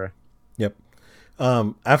new era. yep.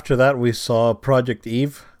 After that, we saw Project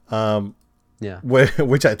Eve, Yeah.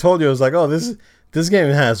 which I told you I was like, oh, this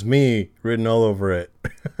game has me written all over it.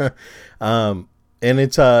 um, and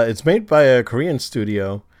it's made by a Korean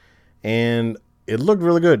studio, and it looked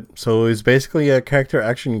really good. So it's basically a character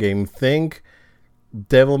action game. Think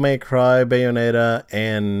Devil May Cry, Bayonetta,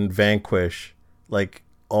 and Vanquish, like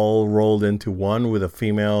all rolled into one with a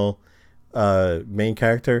female main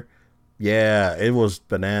character. Yeah, it was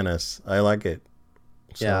bananas. I like it.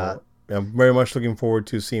 Yeah. So I'm very much looking forward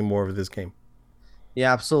to seeing more of this game.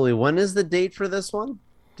 Yeah, absolutely. When is the date for this one?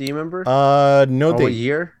 Do you remember? No Or what date.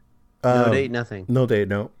 year? No Um, date, nothing. no date.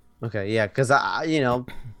 No. Okay, yeah, because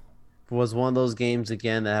was one of those games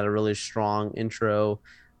again that had a really strong intro.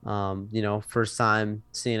 First time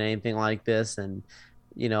seeing anything like this, and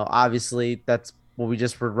obviously that's what we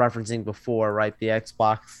just were referencing before, right? The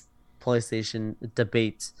Xbox PlayStation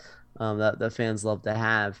debates that fans love to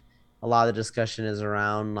have. A lot of the discussion is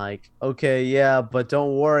around like, okay, yeah, but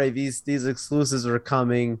don't worry, these exclusives are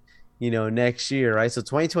coming, next year, right? So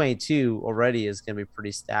 2022 already is going to be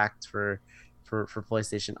pretty stacked for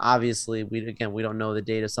PlayStation. Obviously, we don't know the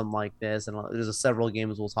date of something like this, and there's several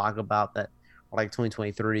games we'll talk about that are like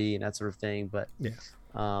 2023 and that sort of thing. But Yeah.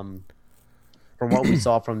 um, from what we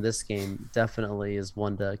saw from this game, definitely is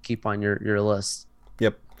one to keep on your list.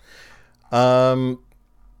 Yep. Um,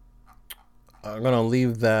 I'm gonna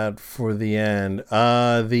leave that for the end.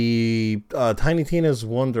 The Tiny Tina's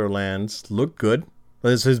Wonderlands look good.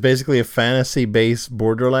 This is basically a fantasy-based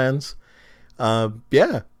Borderlands.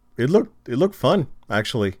 Yeah, it looked fun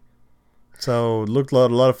actually. So it looked a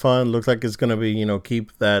lot of fun. Looks like it's gonna be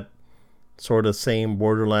keep that sort of same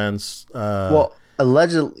Borderlands. Well,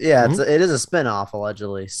 allegedly, yeah, Mhm. it is a spinoff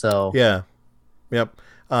allegedly. So Yeah, yep.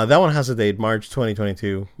 That one has a date, March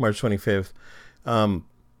 2022, March 25th. Um,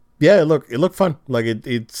 yeah, it looked fun. Like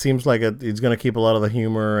it seems like it's gonna keep a lot of the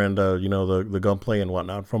humor and the gunplay and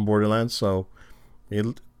whatnot from Borderlands. So it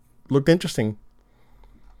looked interesting.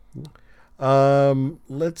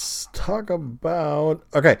 Let's talk about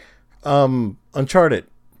Uncharted.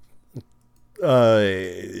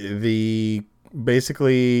 The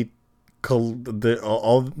basically all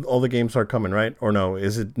the games are coming, right? Or no?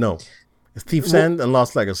 Is it no? It's Thief's Well, End and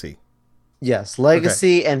Lost Legacy. yes, Okay.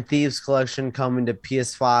 Legacy and Thieves Collection coming to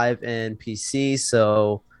PS5 and PC.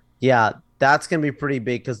 So yeah, that's gonna be pretty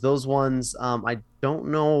big because those ones, I don't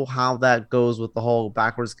know how that goes with the whole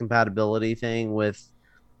backwards compatibility thing. With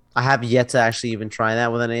I have yet to actually even try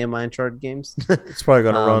that with any of my Uncharted games. It's probably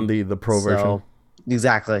gonna run um, the pro version. so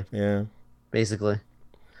exactly, Yeah. basically.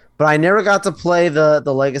 But I never got to play the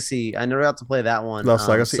Legacy. I never got to play that one. Lost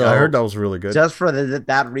Legacy. I heard So that was really good. just for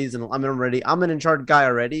that reason, I'm an Uncharted guy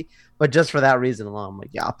already. But just for that reason alone, I'm like,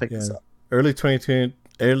 yeah, I'll pick this Yeah. up. Early 2020,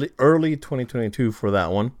 early 2022 for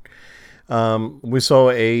that one. We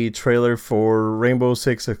saw a trailer for Rainbow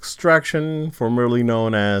Six Extraction, formerly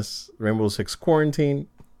known as Rainbow Six Quarantine.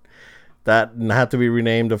 That had to be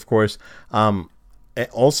renamed, of course.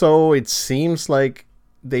 Also, it seems like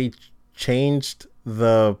they changed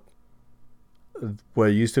the what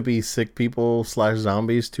used to be sick people slash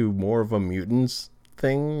zombies to more of a mutants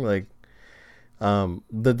thing. Like,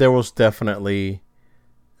 that there was definitely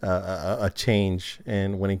a change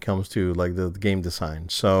in when it comes to like the game design.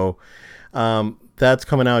 So, that's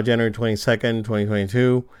coming out January 22nd,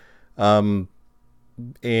 2022. Um,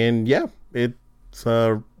 and yeah, it's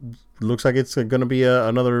looks like it's going to be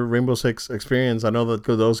another Rainbow Six experience. I know that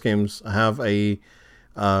those games have a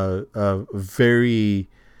very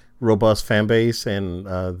robust fan base and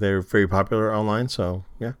they're very popular online. So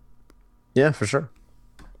yeah. Yeah, for sure.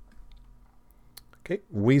 Okay,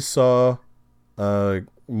 we saw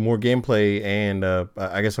more gameplay and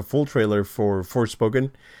I guess a full trailer for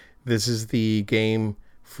Forspoken. This is the game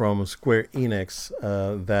from Square Enix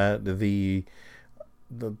that the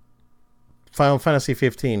Final Fantasy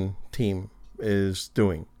 15 team is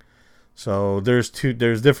doing. So there's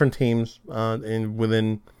different teams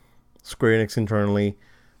within Square Enix internally.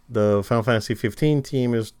 The Final Fantasy 15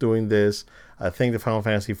 team is doing this. I think the Final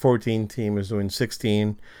Fantasy 14 team is doing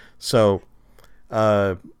 16. So,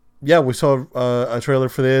 yeah, we saw a trailer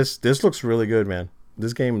for this. This looks really good, man.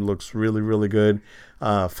 This game looks really, really good.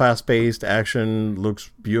 Fast paced action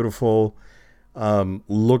looks beautiful.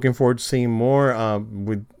 Looking forward to seeing more.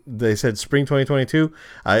 They said spring 2022.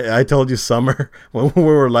 I told you summer when we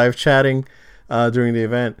were live chatting during the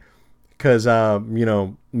event because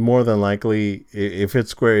more than likely if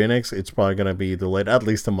it's Square Enix, it's probably gonna be delayed at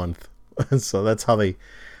least a month. So that's how they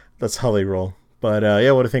roll. But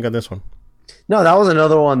yeah, what do you think on this one? No, that was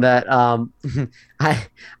another one that I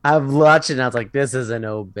I've watched it and I was like, this is an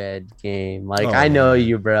Obed game. Like Oh I know man,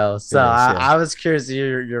 you, bro. it So is. I, Yeah. I was curious to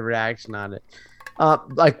hear your reaction on it.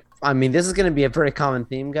 Like I mean, this is gonna be a very common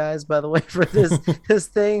theme, guys, by the way, for this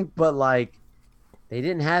thing, but like they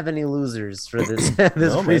didn't have any losers for this this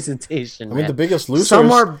No man. presentation, I mean, the man. biggest Some losers,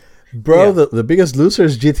 are bro. yeah, The biggest loser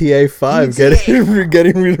is GTA 5 GTA.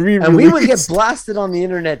 getting And we would get re-released. blasted on the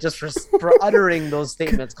internet just for uttering those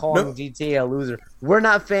statements, calling No, GTA a loser. We're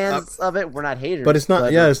not fans of it. We're not but haters, it's not.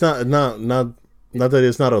 but Yeah, it's not that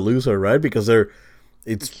it's not a loser, right? Because you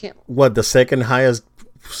it's can't. what the second highest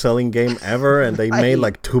selling game ever, and they made Right,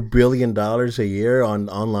 like $2 billion a year on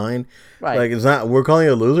online. right. Like it's not. We're calling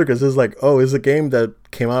it a loser because it's like, oh, it's a game that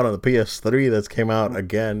came out on the PS3 that's came out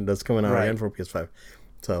again. That's coming out again Right. for PS5.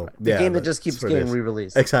 So The yeah, game that just keeps that's what it getting is.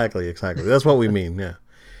 re-released. Exactly. That's what we mean. Yeah.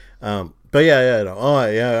 But yeah. No. Oh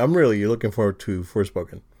yeah, I'm really looking forward to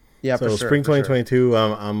Forspoken. Yeah, for So sure, spring for sure. 2022.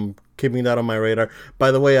 I'm keeping that on my radar.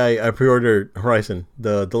 By the way, I pre-ordered Horizon,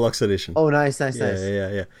 the deluxe edition. Oh, nice, nice, Yeah, nice.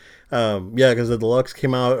 yeah. Yeah, because the deluxe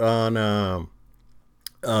came out on.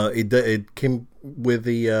 It came with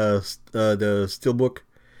the steelbook,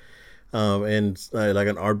 and like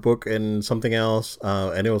an art book and something else,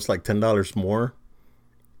 and it was like $10 more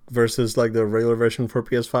versus like the regular version for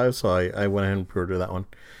PS5. So I went ahead and pre-ordered that one.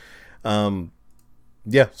 Um,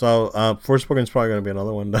 yeah, so Forspoken is probably going to be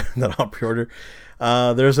another one that I'll pre-order.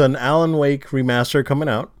 There's an Alan Wake remaster coming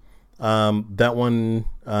out. That one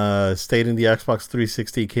stayed in the Xbox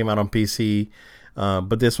 360, came out on PC,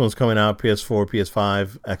 but this one's coming out PS4,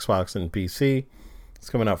 PS5, Xbox, and PC. It's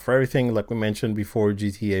coming out for everything, like we mentioned before.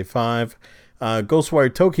 GTA 5,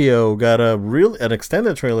 Ghostwire Tokyo got an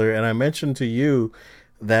extended trailer, and I mentioned to you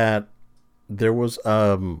that there was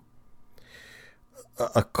a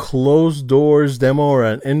closed doors demo or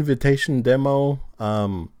an invitation demo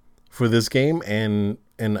for this game, and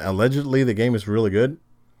allegedly the game is really good.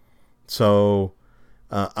 So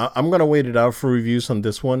I'm gonna wait it out for reviews on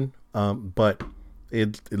this one, but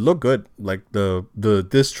it looked good. Like the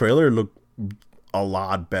this trailer looked a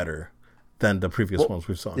lot better than the previous Well, ones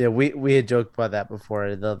we've seen. yeah, we had joked about that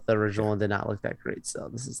before. The original one did not look that great, so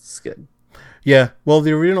this is good. Yeah, well,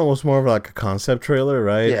 the original was more of like a concept trailer,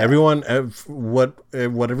 right? Yeah. What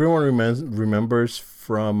everyone remembers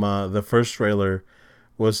from the first trailer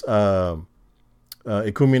was Ikumi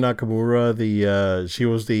Nakamura. She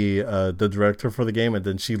was the director for the game, and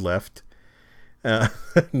then she left, uh,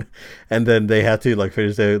 and then they had to like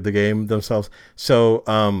finish the game themselves. So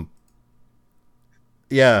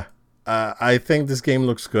yeah, I think this game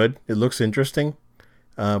looks good. It looks interesting,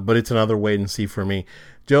 but it's another wait and see for me.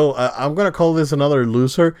 Joe, I'm gonna call this another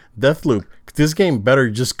loser. Deathloop. This game better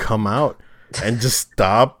just come out and just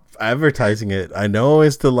stop advertising it. I know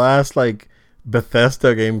it's the last like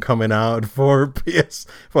Bethesda game coming out for PS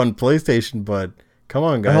on PlayStation, but come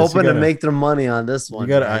on, guys. They're hoping to make their money on this one. You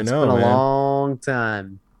gotta. Man. I know, It's been a man. long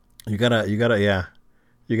time. You gotta. Yeah.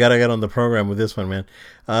 You gotta get on the program with this one, man.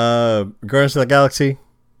 Guardians of the Galaxy.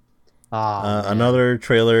 Oh, Another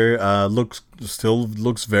trailer looks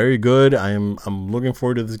very good. I'm looking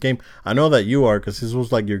forward to this game. I know that you are because this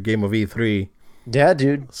was like your game of E3. yeah,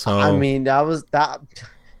 dude. So I mean, that was that.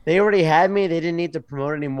 They already had me. They didn't need to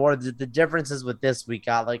promote anymore. The difference is with this, we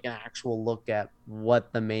got like an actual look at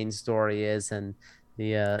what the main story is and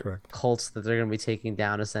the correct. cults that they're gonna be taking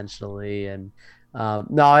down essentially. And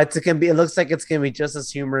no, it's gonna be. It looks like it's gonna be just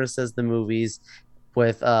as humorous as the movies,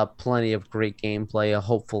 with plenty of great gameplay.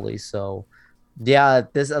 Hopefully, so yeah.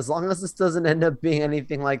 This as long as this doesn't end up being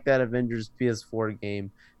anything like that Avengers PS4 game,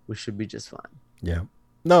 we should be just fine. Yeah.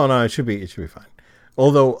 No, it should be fine.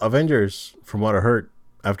 Although Avengers, from what I heard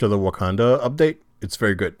after the Wakanda update, it's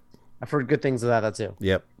very good. I've heard good things about that too.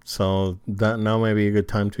 Yep. So that now may be a good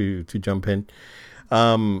time to jump in.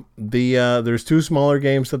 There's two smaller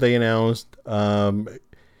games that they announced.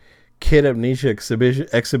 Kid Amnesia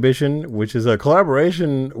Exhibition, which is a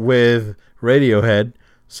collaboration with Radiohead.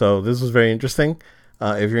 So this was very interesting.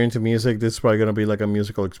 If you're into music, this is probably going to be like a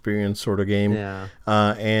musical experience sort of game. Yeah.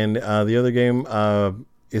 And the other game,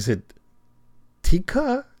 is it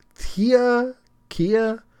Kia?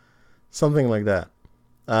 Something like that.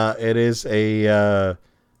 It is a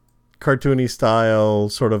cartoony style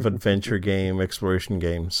sort of adventure game, exploration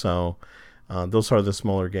game. So those are the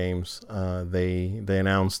smaller games they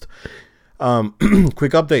announced.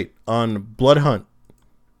 Quick update on Blood Hunt.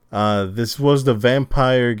 This was the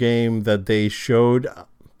vampire game that they showed.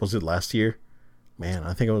 Was it last year? Man,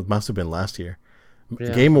 I think must have been last year.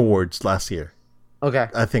 Yeah. Game Awards last year. Okay.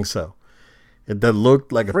 I think so. That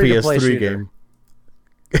looked like a Free-to-play PS3 shooter. game.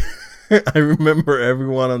 I remember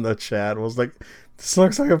everyone on the chat was like, "This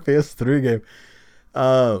looks like a PS3 game."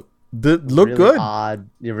 Looked Really good. A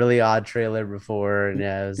really odd trailer before, and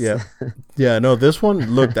yeah, it was, Yeah. No, this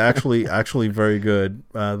one looked actually very good.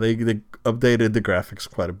 They updated the graphics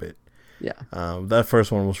quite a bit. yeah. That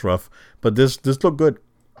first one was rough, but this looked good.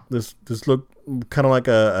 This looked kind of like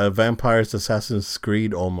a Vampire's Assassin's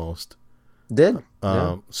Creed almost. Did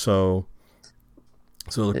yeah. So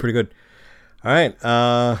it looked pretty good. All right,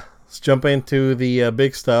 let's jump into the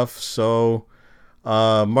big stuff. So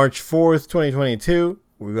March 4th, 2022,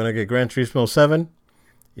 we're gonna get Gran Turismo 7.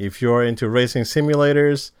 If you're into racing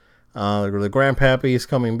simulators, the Grandpappy is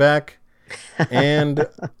coming back, and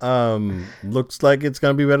looks like it's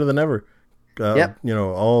gonna be better than ever. Yep. You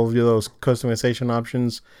know, all of those customization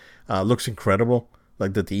options looks incredible.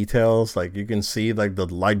 Like the details, like you can see like the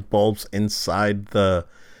light bulbs inside the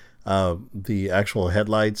actual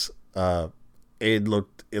headlights. It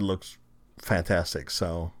looks fantastic.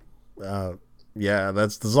 So yeah,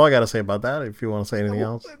 that's all I gotta say about that. If you want to say anything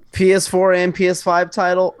else. PS4 and PS5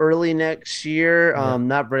 title early next year. Yeah.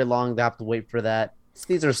 Not very long. They have to wait for that.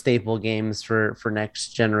 These are staple games for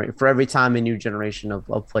next generation. For every time a new generation of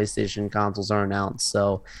PlayStation consoles are announced.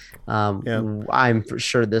 So I'm for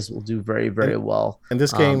sure this will do very, very well. And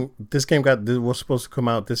this game was supposed to come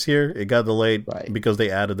out this year. It got delayed Right. because they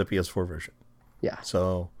added the PS4 version. Yeah.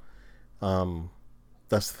 So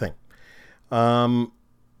that's the thing.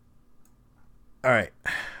 All right,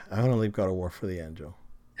 I'm gonna leave God of War for the end, Joe.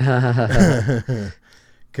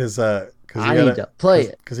 Because I need to play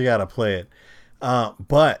it. Because you gotta play it.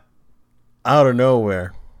 But out of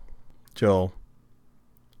nowhere, Joel,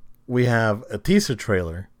 we have a teaser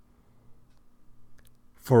trailer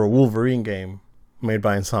for a Wolverine game made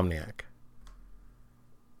by Insomniac.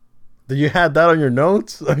 Did you have that on your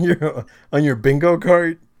notes on your bingo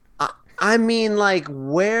card? I mean, like,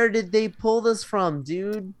 where did they pull this from,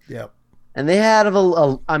 dude? Yep. And they had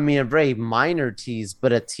a very minor tease,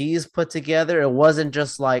 but a tease put together. It wasn't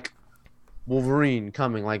just like Wolverine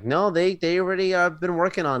coming. Like, no, they already have been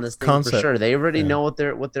working on this thing Concept. for sure. They already know what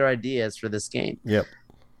their idea is for this game. Yep.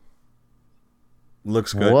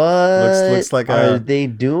 Looks good. What Looks like are they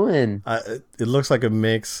doing? it looks like a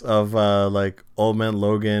mix of like Old Man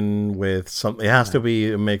Logan with some. It has to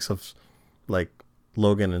be a mix of like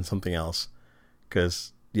Logan and something else.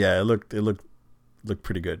 Because yeah, it looked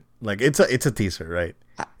pretty good. Like it's a teaser, right?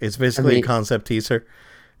 It's basically a concept teaser.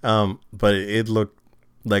 But it looked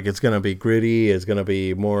like it's gonna be gritty. It's gonna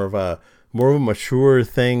be more of a mature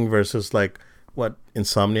thing versus like what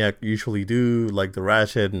Insomniac usually do, like the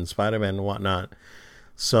Ratchet and Spider-Man and whatnot.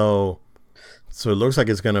 So it looks like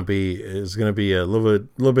it's gonna be a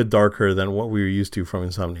little bit darker than what we were used to from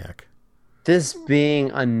Insomniac. This being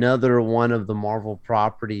another one of the Marvel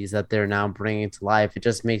properties that they're now bringing to life, it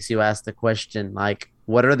just makes you ask the question, like,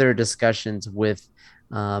 what are their discussions with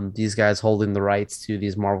these guys holding the rights to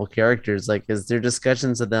these Marvel characters? Like, is there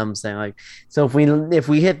discussions of them saying, like, so if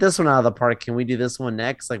we hit this one out of the park, can we do this one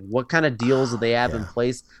next? Like, what kind of deals do they have in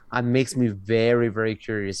place? Makes me very, very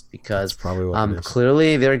curious because That's probably what it is.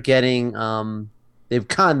 clearly they're getting they've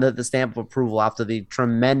gotten the stamp of approval after the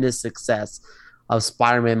tremendous success of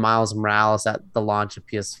Spider-Man Miles Morales at the launch of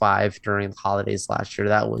PS5 during the holidays last year.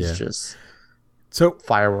 That was just so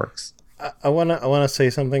fireworks. I wanna say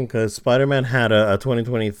something because Spider-Man had a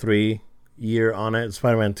 2023 year on it.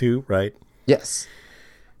 Spider-Man 2, right? Yes.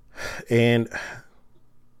 And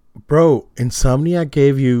bro, Insomniac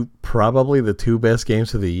gave you probably the 2 best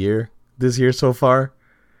games of the year this year so far.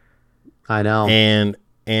 I know.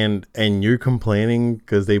 And you're complaining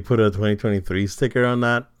because they put a 2023 sticker on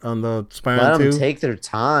the Spider-Man 2? Let them take their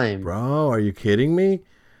time. Bro, are you kidding me?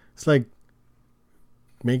 It's like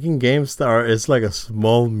making games it's like a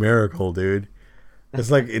small miracle, dude.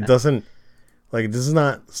 It's like it doesn't like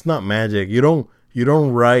it's not magic. You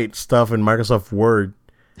don't write stuff in Microsoft Word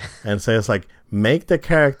and say it's like make the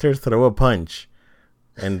character throw a punch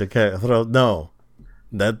and the character throw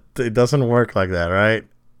that it doesn't work like that, right?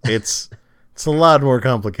 It's a lot more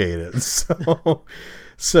complicated.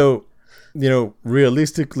 So,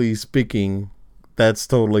 realistically speaking, that's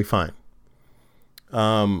totally fine.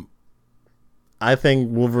 I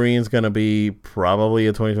think Wolverine's going to be probably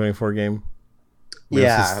a 2024 game.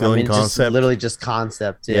 Yeah, still in concept. Literally just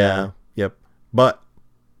concept. Yeah. Yep. But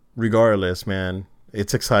regardless, man,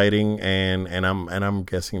 it's exciting, and I'm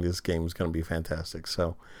guessing this game is going to be fantastic.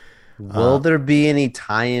 So, will there be any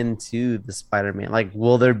tie-in to the Spider-Man? Like,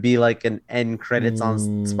 will there be like an end credits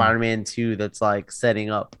on Spider-Man 2 that's like setting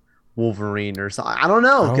up Wolverine or something? I don't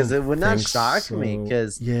know, because it would not shock me,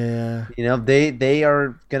 because they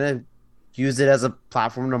are gonna use it as a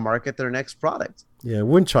platform to market their next product. Yeah, it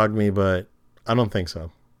wouldn't shock me, but I don't think so.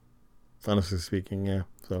 Honestly speaking, yeah.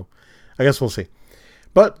 So I guess we'll see.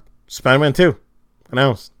 But Spider-Man 2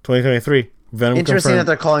 announced 2023. Venom Interesting confirmed. that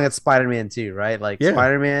they're calling it Spider-Man 2, right? Like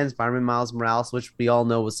Spider-Man Miles Morales, which we all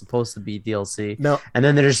know was supposed to be DLC. No. And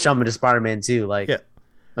then they're just jumping to Spider-Man 2. Like,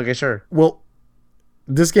 okay, sure. Well,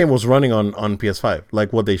 this game was running on PS5,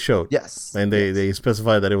 like what they showed. Yes. And they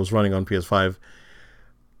specified that it was running on PS5.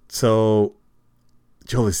 So,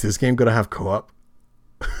 Joel, is this game going to have co-op?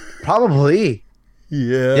 Probably.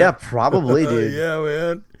 Yeah. Yeah, probably, dude. Yeah,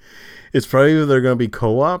 man. It's probably either going to be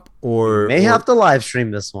co-op or... May have to live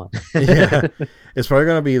stream this one. Yeah. It's probably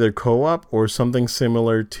going to be either co-op or something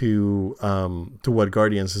similar to what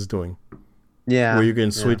Guardians is doing. Yeah. Where you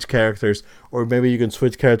can switch characters, or maybe you can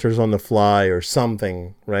switch characters on the fly or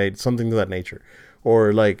something, right? Something to that nature.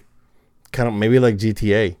 Or like, kind of maybe like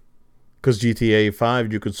GTA. Because GTA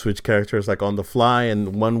 5, you could switch characters like on the fly,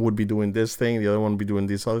 and one would be doing this thing, the other one would be doing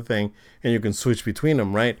this other thing, and you can switch between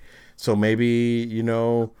them, right? So maybe,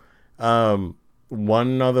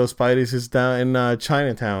 one of those Spideys is down in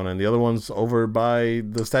Chinatown, and the other one's over by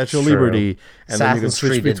the Statue of Liberty. And then you can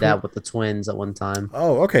switch Street did that with the twins at one time.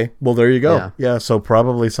 Oh, okay. Well, there you go. Yeah, so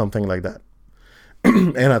probably something like that.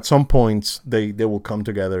 And at some points, they will come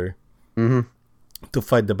together to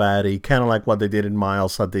fight the baddie, kind of like what they did in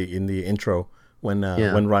Miles in the intro when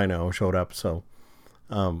Rhino showed up. So,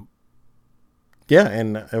 and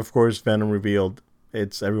of course, Venom revealed.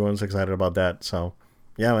 Everyone's excited about that. So,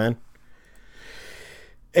 yeah, man.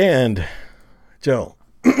 And Joe,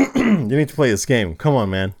 you need to play this game. Come on,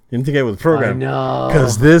 man. You need to get with the program. I know.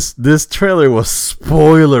 Because this trailer was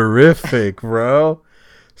spoilerific, bro.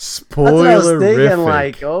 Spoilerific. That's what I was thinking,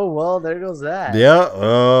 like, oh, well, there goes that. Yeah.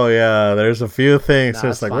 Oh, yeah. There's a few things.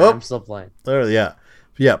 It's like, I'm still playing.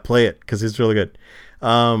 Yeah, play it because it's really good.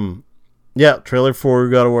 Trailer for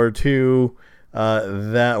God of War 2,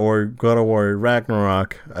 or God of War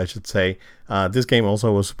Ragnarok, I should say. This game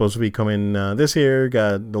also was supposed to be coming this year,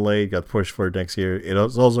 got delayed, got pushed for next year. It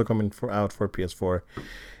was also coming out for PS4.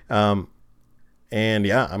 And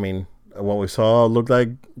yeah, I mean, what we saw looked like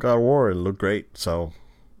God of War. It looked great. So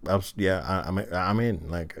Yeah, I'm in.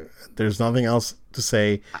 Like, there's nothing else to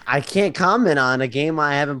say. I can't comment on a game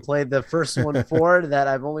I haven't played the first one for that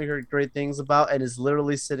I've only heard great things about and is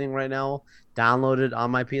literally sitting right now downloaded on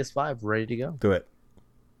my PS5 ready to go. Do it.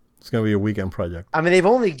 It's gonna be a weekend project. I mean, they've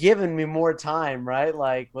only given me more time, right?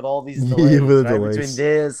 Like with all these Yeah, delays, with the right? Between delays,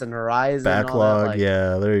 this and Horizon and all that, backlog. like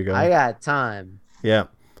Yeah, there you I go. got time. Yeah,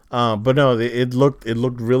 but no, it looked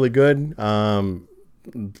really good.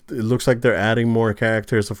 It looks like they're adding more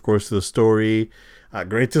characters, of course, to the story.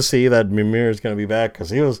 Great to see that Mimir is going to be back because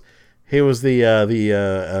he was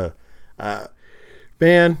the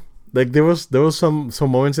man. Like there was some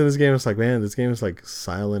moments in this game. It's like, man, this game is like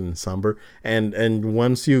silent and somber. And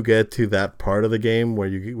once you get to that part of the game where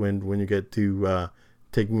when you get to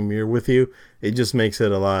take Mimir with you, it just makes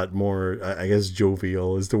it a lot more. I guess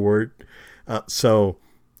jovial is the word. So.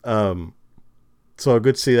 So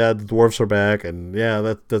good to see that the dwarves are back, and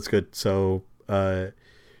yeah, that's good. So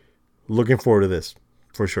looking forward to this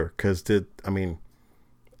for sure. Because if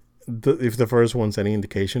the first one's any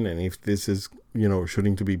indication, and if this is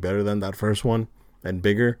shooting to be better than that first one and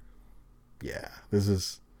bigger, yeah, this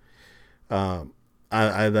is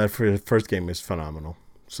that first game is phenomenal.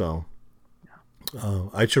 So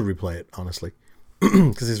I should replay it honestly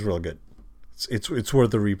because it's real good. It's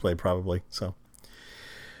worth the replay probably. So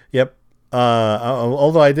yep.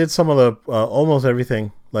 Although I did some of the almost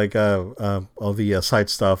everything, like all the side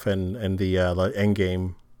stuff and the like end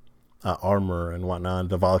game armor and whatnot,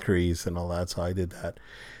 the Valkyries and all that. So I did that.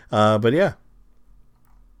 But yeah,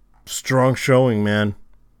 strong showing, man.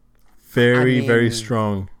 Very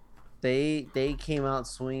strong. They came out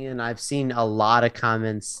swinging. I've seen a lot of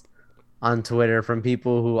comments on Twitter from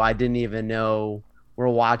people who I didn't even know were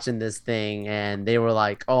watching this thing, and they were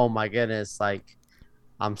like, "Oh my goodness!" Like,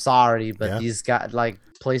 I'm sorry, but Yeah. these guys, like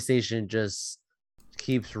PlayStation, just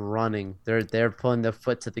keeps running. They're putting their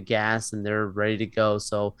foot to the gas and they're ready to go.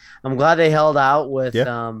 So I'm glad they held out with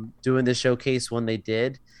Yeah. doing the showcase when they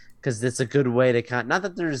did, because it's a good way to not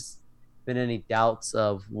that there's been any doubts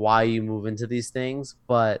of why you move into these things,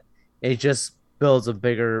 but it just builds a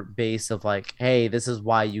bigger base of like, hey, this is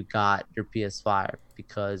why you got your PS5,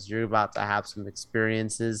 because you're about to have some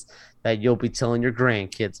experiences that you'll be telling your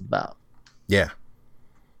grandkids about. Yeah.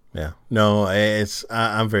 Yeah. No,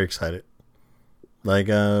 I'm very excited. Like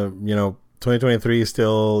 2023 is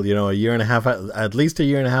still a year and a half, at least a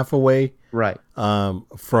year and a half away. Right. From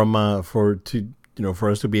for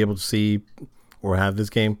us to be able to see or have this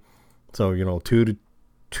game. So a year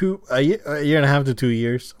and a half to 2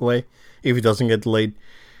 years away if it doesn't get delayed.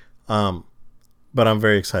 But I'm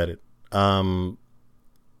very excited. And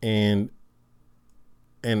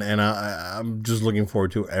I'm just looking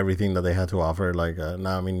forward to everything that they had to offer. Like, no,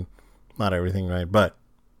 I mean, not everything, right? But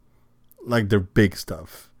like their big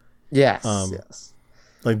stuff. Yes. Yes.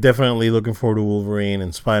 Like definitely looking forward to Wolverine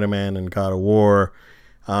and Spider-Man and God of War.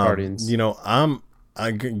 Guardians.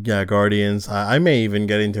 Guardians. I may even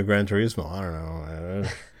get into Gran Turismo. I don't know.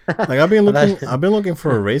 Like I've been looking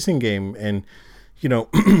for a racing game, and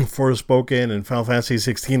Forspoken and Final Fantasy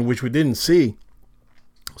 16, which we didn't see.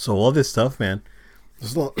 So all this stuff, man.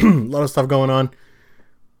 There's a lot of stuff going on.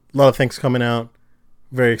 A lot of things coming out.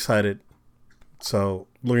 Very excited. So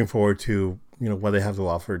looking forward to what they have to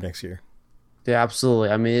offer next year. Yeah, absolutely.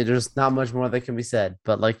 I mean, there's not much more that can be said,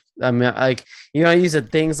 but like, I mean, like, you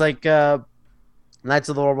said things like Knights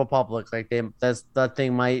of the Old Republic, like that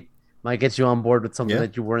thing might get you on board with something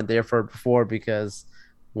that you weren't there for before, because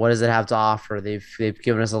what does it have to offer? They've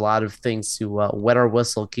given us a lot of things to wet our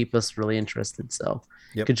whistle, keep us really interested. So,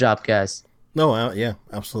 Good job, guys. No, yeah,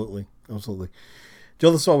 absolutely.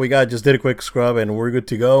 Joe, that's all we got. Just did a quick scrub and we're good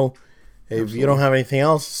to go. If you don't have anything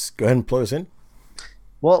else, go ahead and plug us in.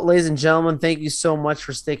 Well, ladies and gentlemen, thank you so much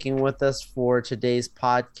for sticking with us for today's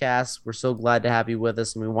podcast. We're so glad to have you with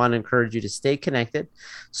us, and we want to encourage you to stay connected.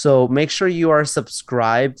 So make sure you are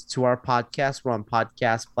subscribed to our podcast. We're on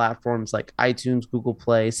podcast platforms like iTunes, Google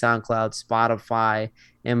Play, SoundCloud, Spotify,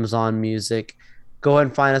 Amazon Music. Go ahead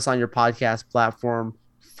and find us on your podcast platform.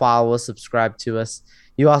 Follow us, subscribe to us.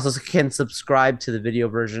 You also can subscribe to the video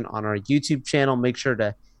version on our YouTube channel. Make sure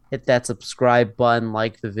to hit that subscribe button,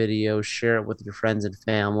 like the video, share it with your friends and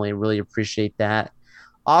family. Really appreciate that.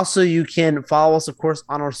 Also, you can follow us, of course,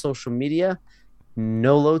 on our social media,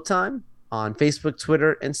 No Load Time, on Facebook,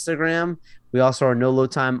 Twitter, Instagram. We also are No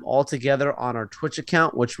Load Time all together on our Twitch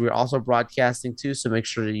account, which we're also broadcasting to, so make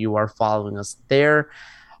sure that you are following us there.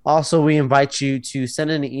 Also, we invite you to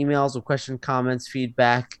send in emails with questions, comments,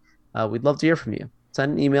 feedback. We'd love to hear from you.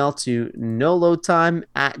 Send an email to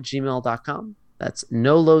noloadtime@gmail.com. That's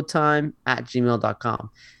noloadtime@gmail.com.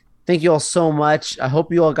 Thank you all so much. I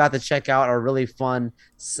hope you all got to check out our really fun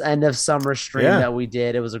end of summer stream that we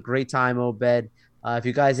did. It was a great time, Obed. If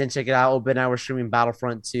you guys didn't check it out, Obed and I were streaming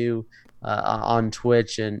Battlefront 2 on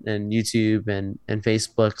Twitch and YouTube and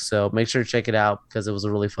Facebook. So make sure to check it out because it was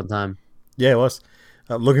a really fun time. Yeah, it was.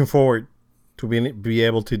 Looking forward to be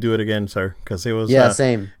able to do it again, sir, because it was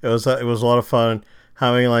same. It was a lot of fun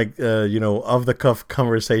having like off the cuff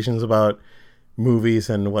conversations about movies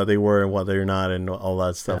and what they were and what they're not and all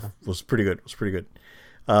that stuff. Was pretty good. It was pretty good.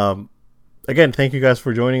 Again, thank you guys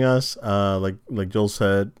for joining us. Like Joel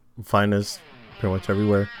said, find us pretty much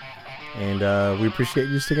everywhere, and we appreciate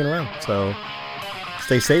you sticking around. So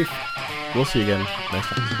stay safe. We'll see you again next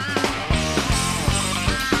time.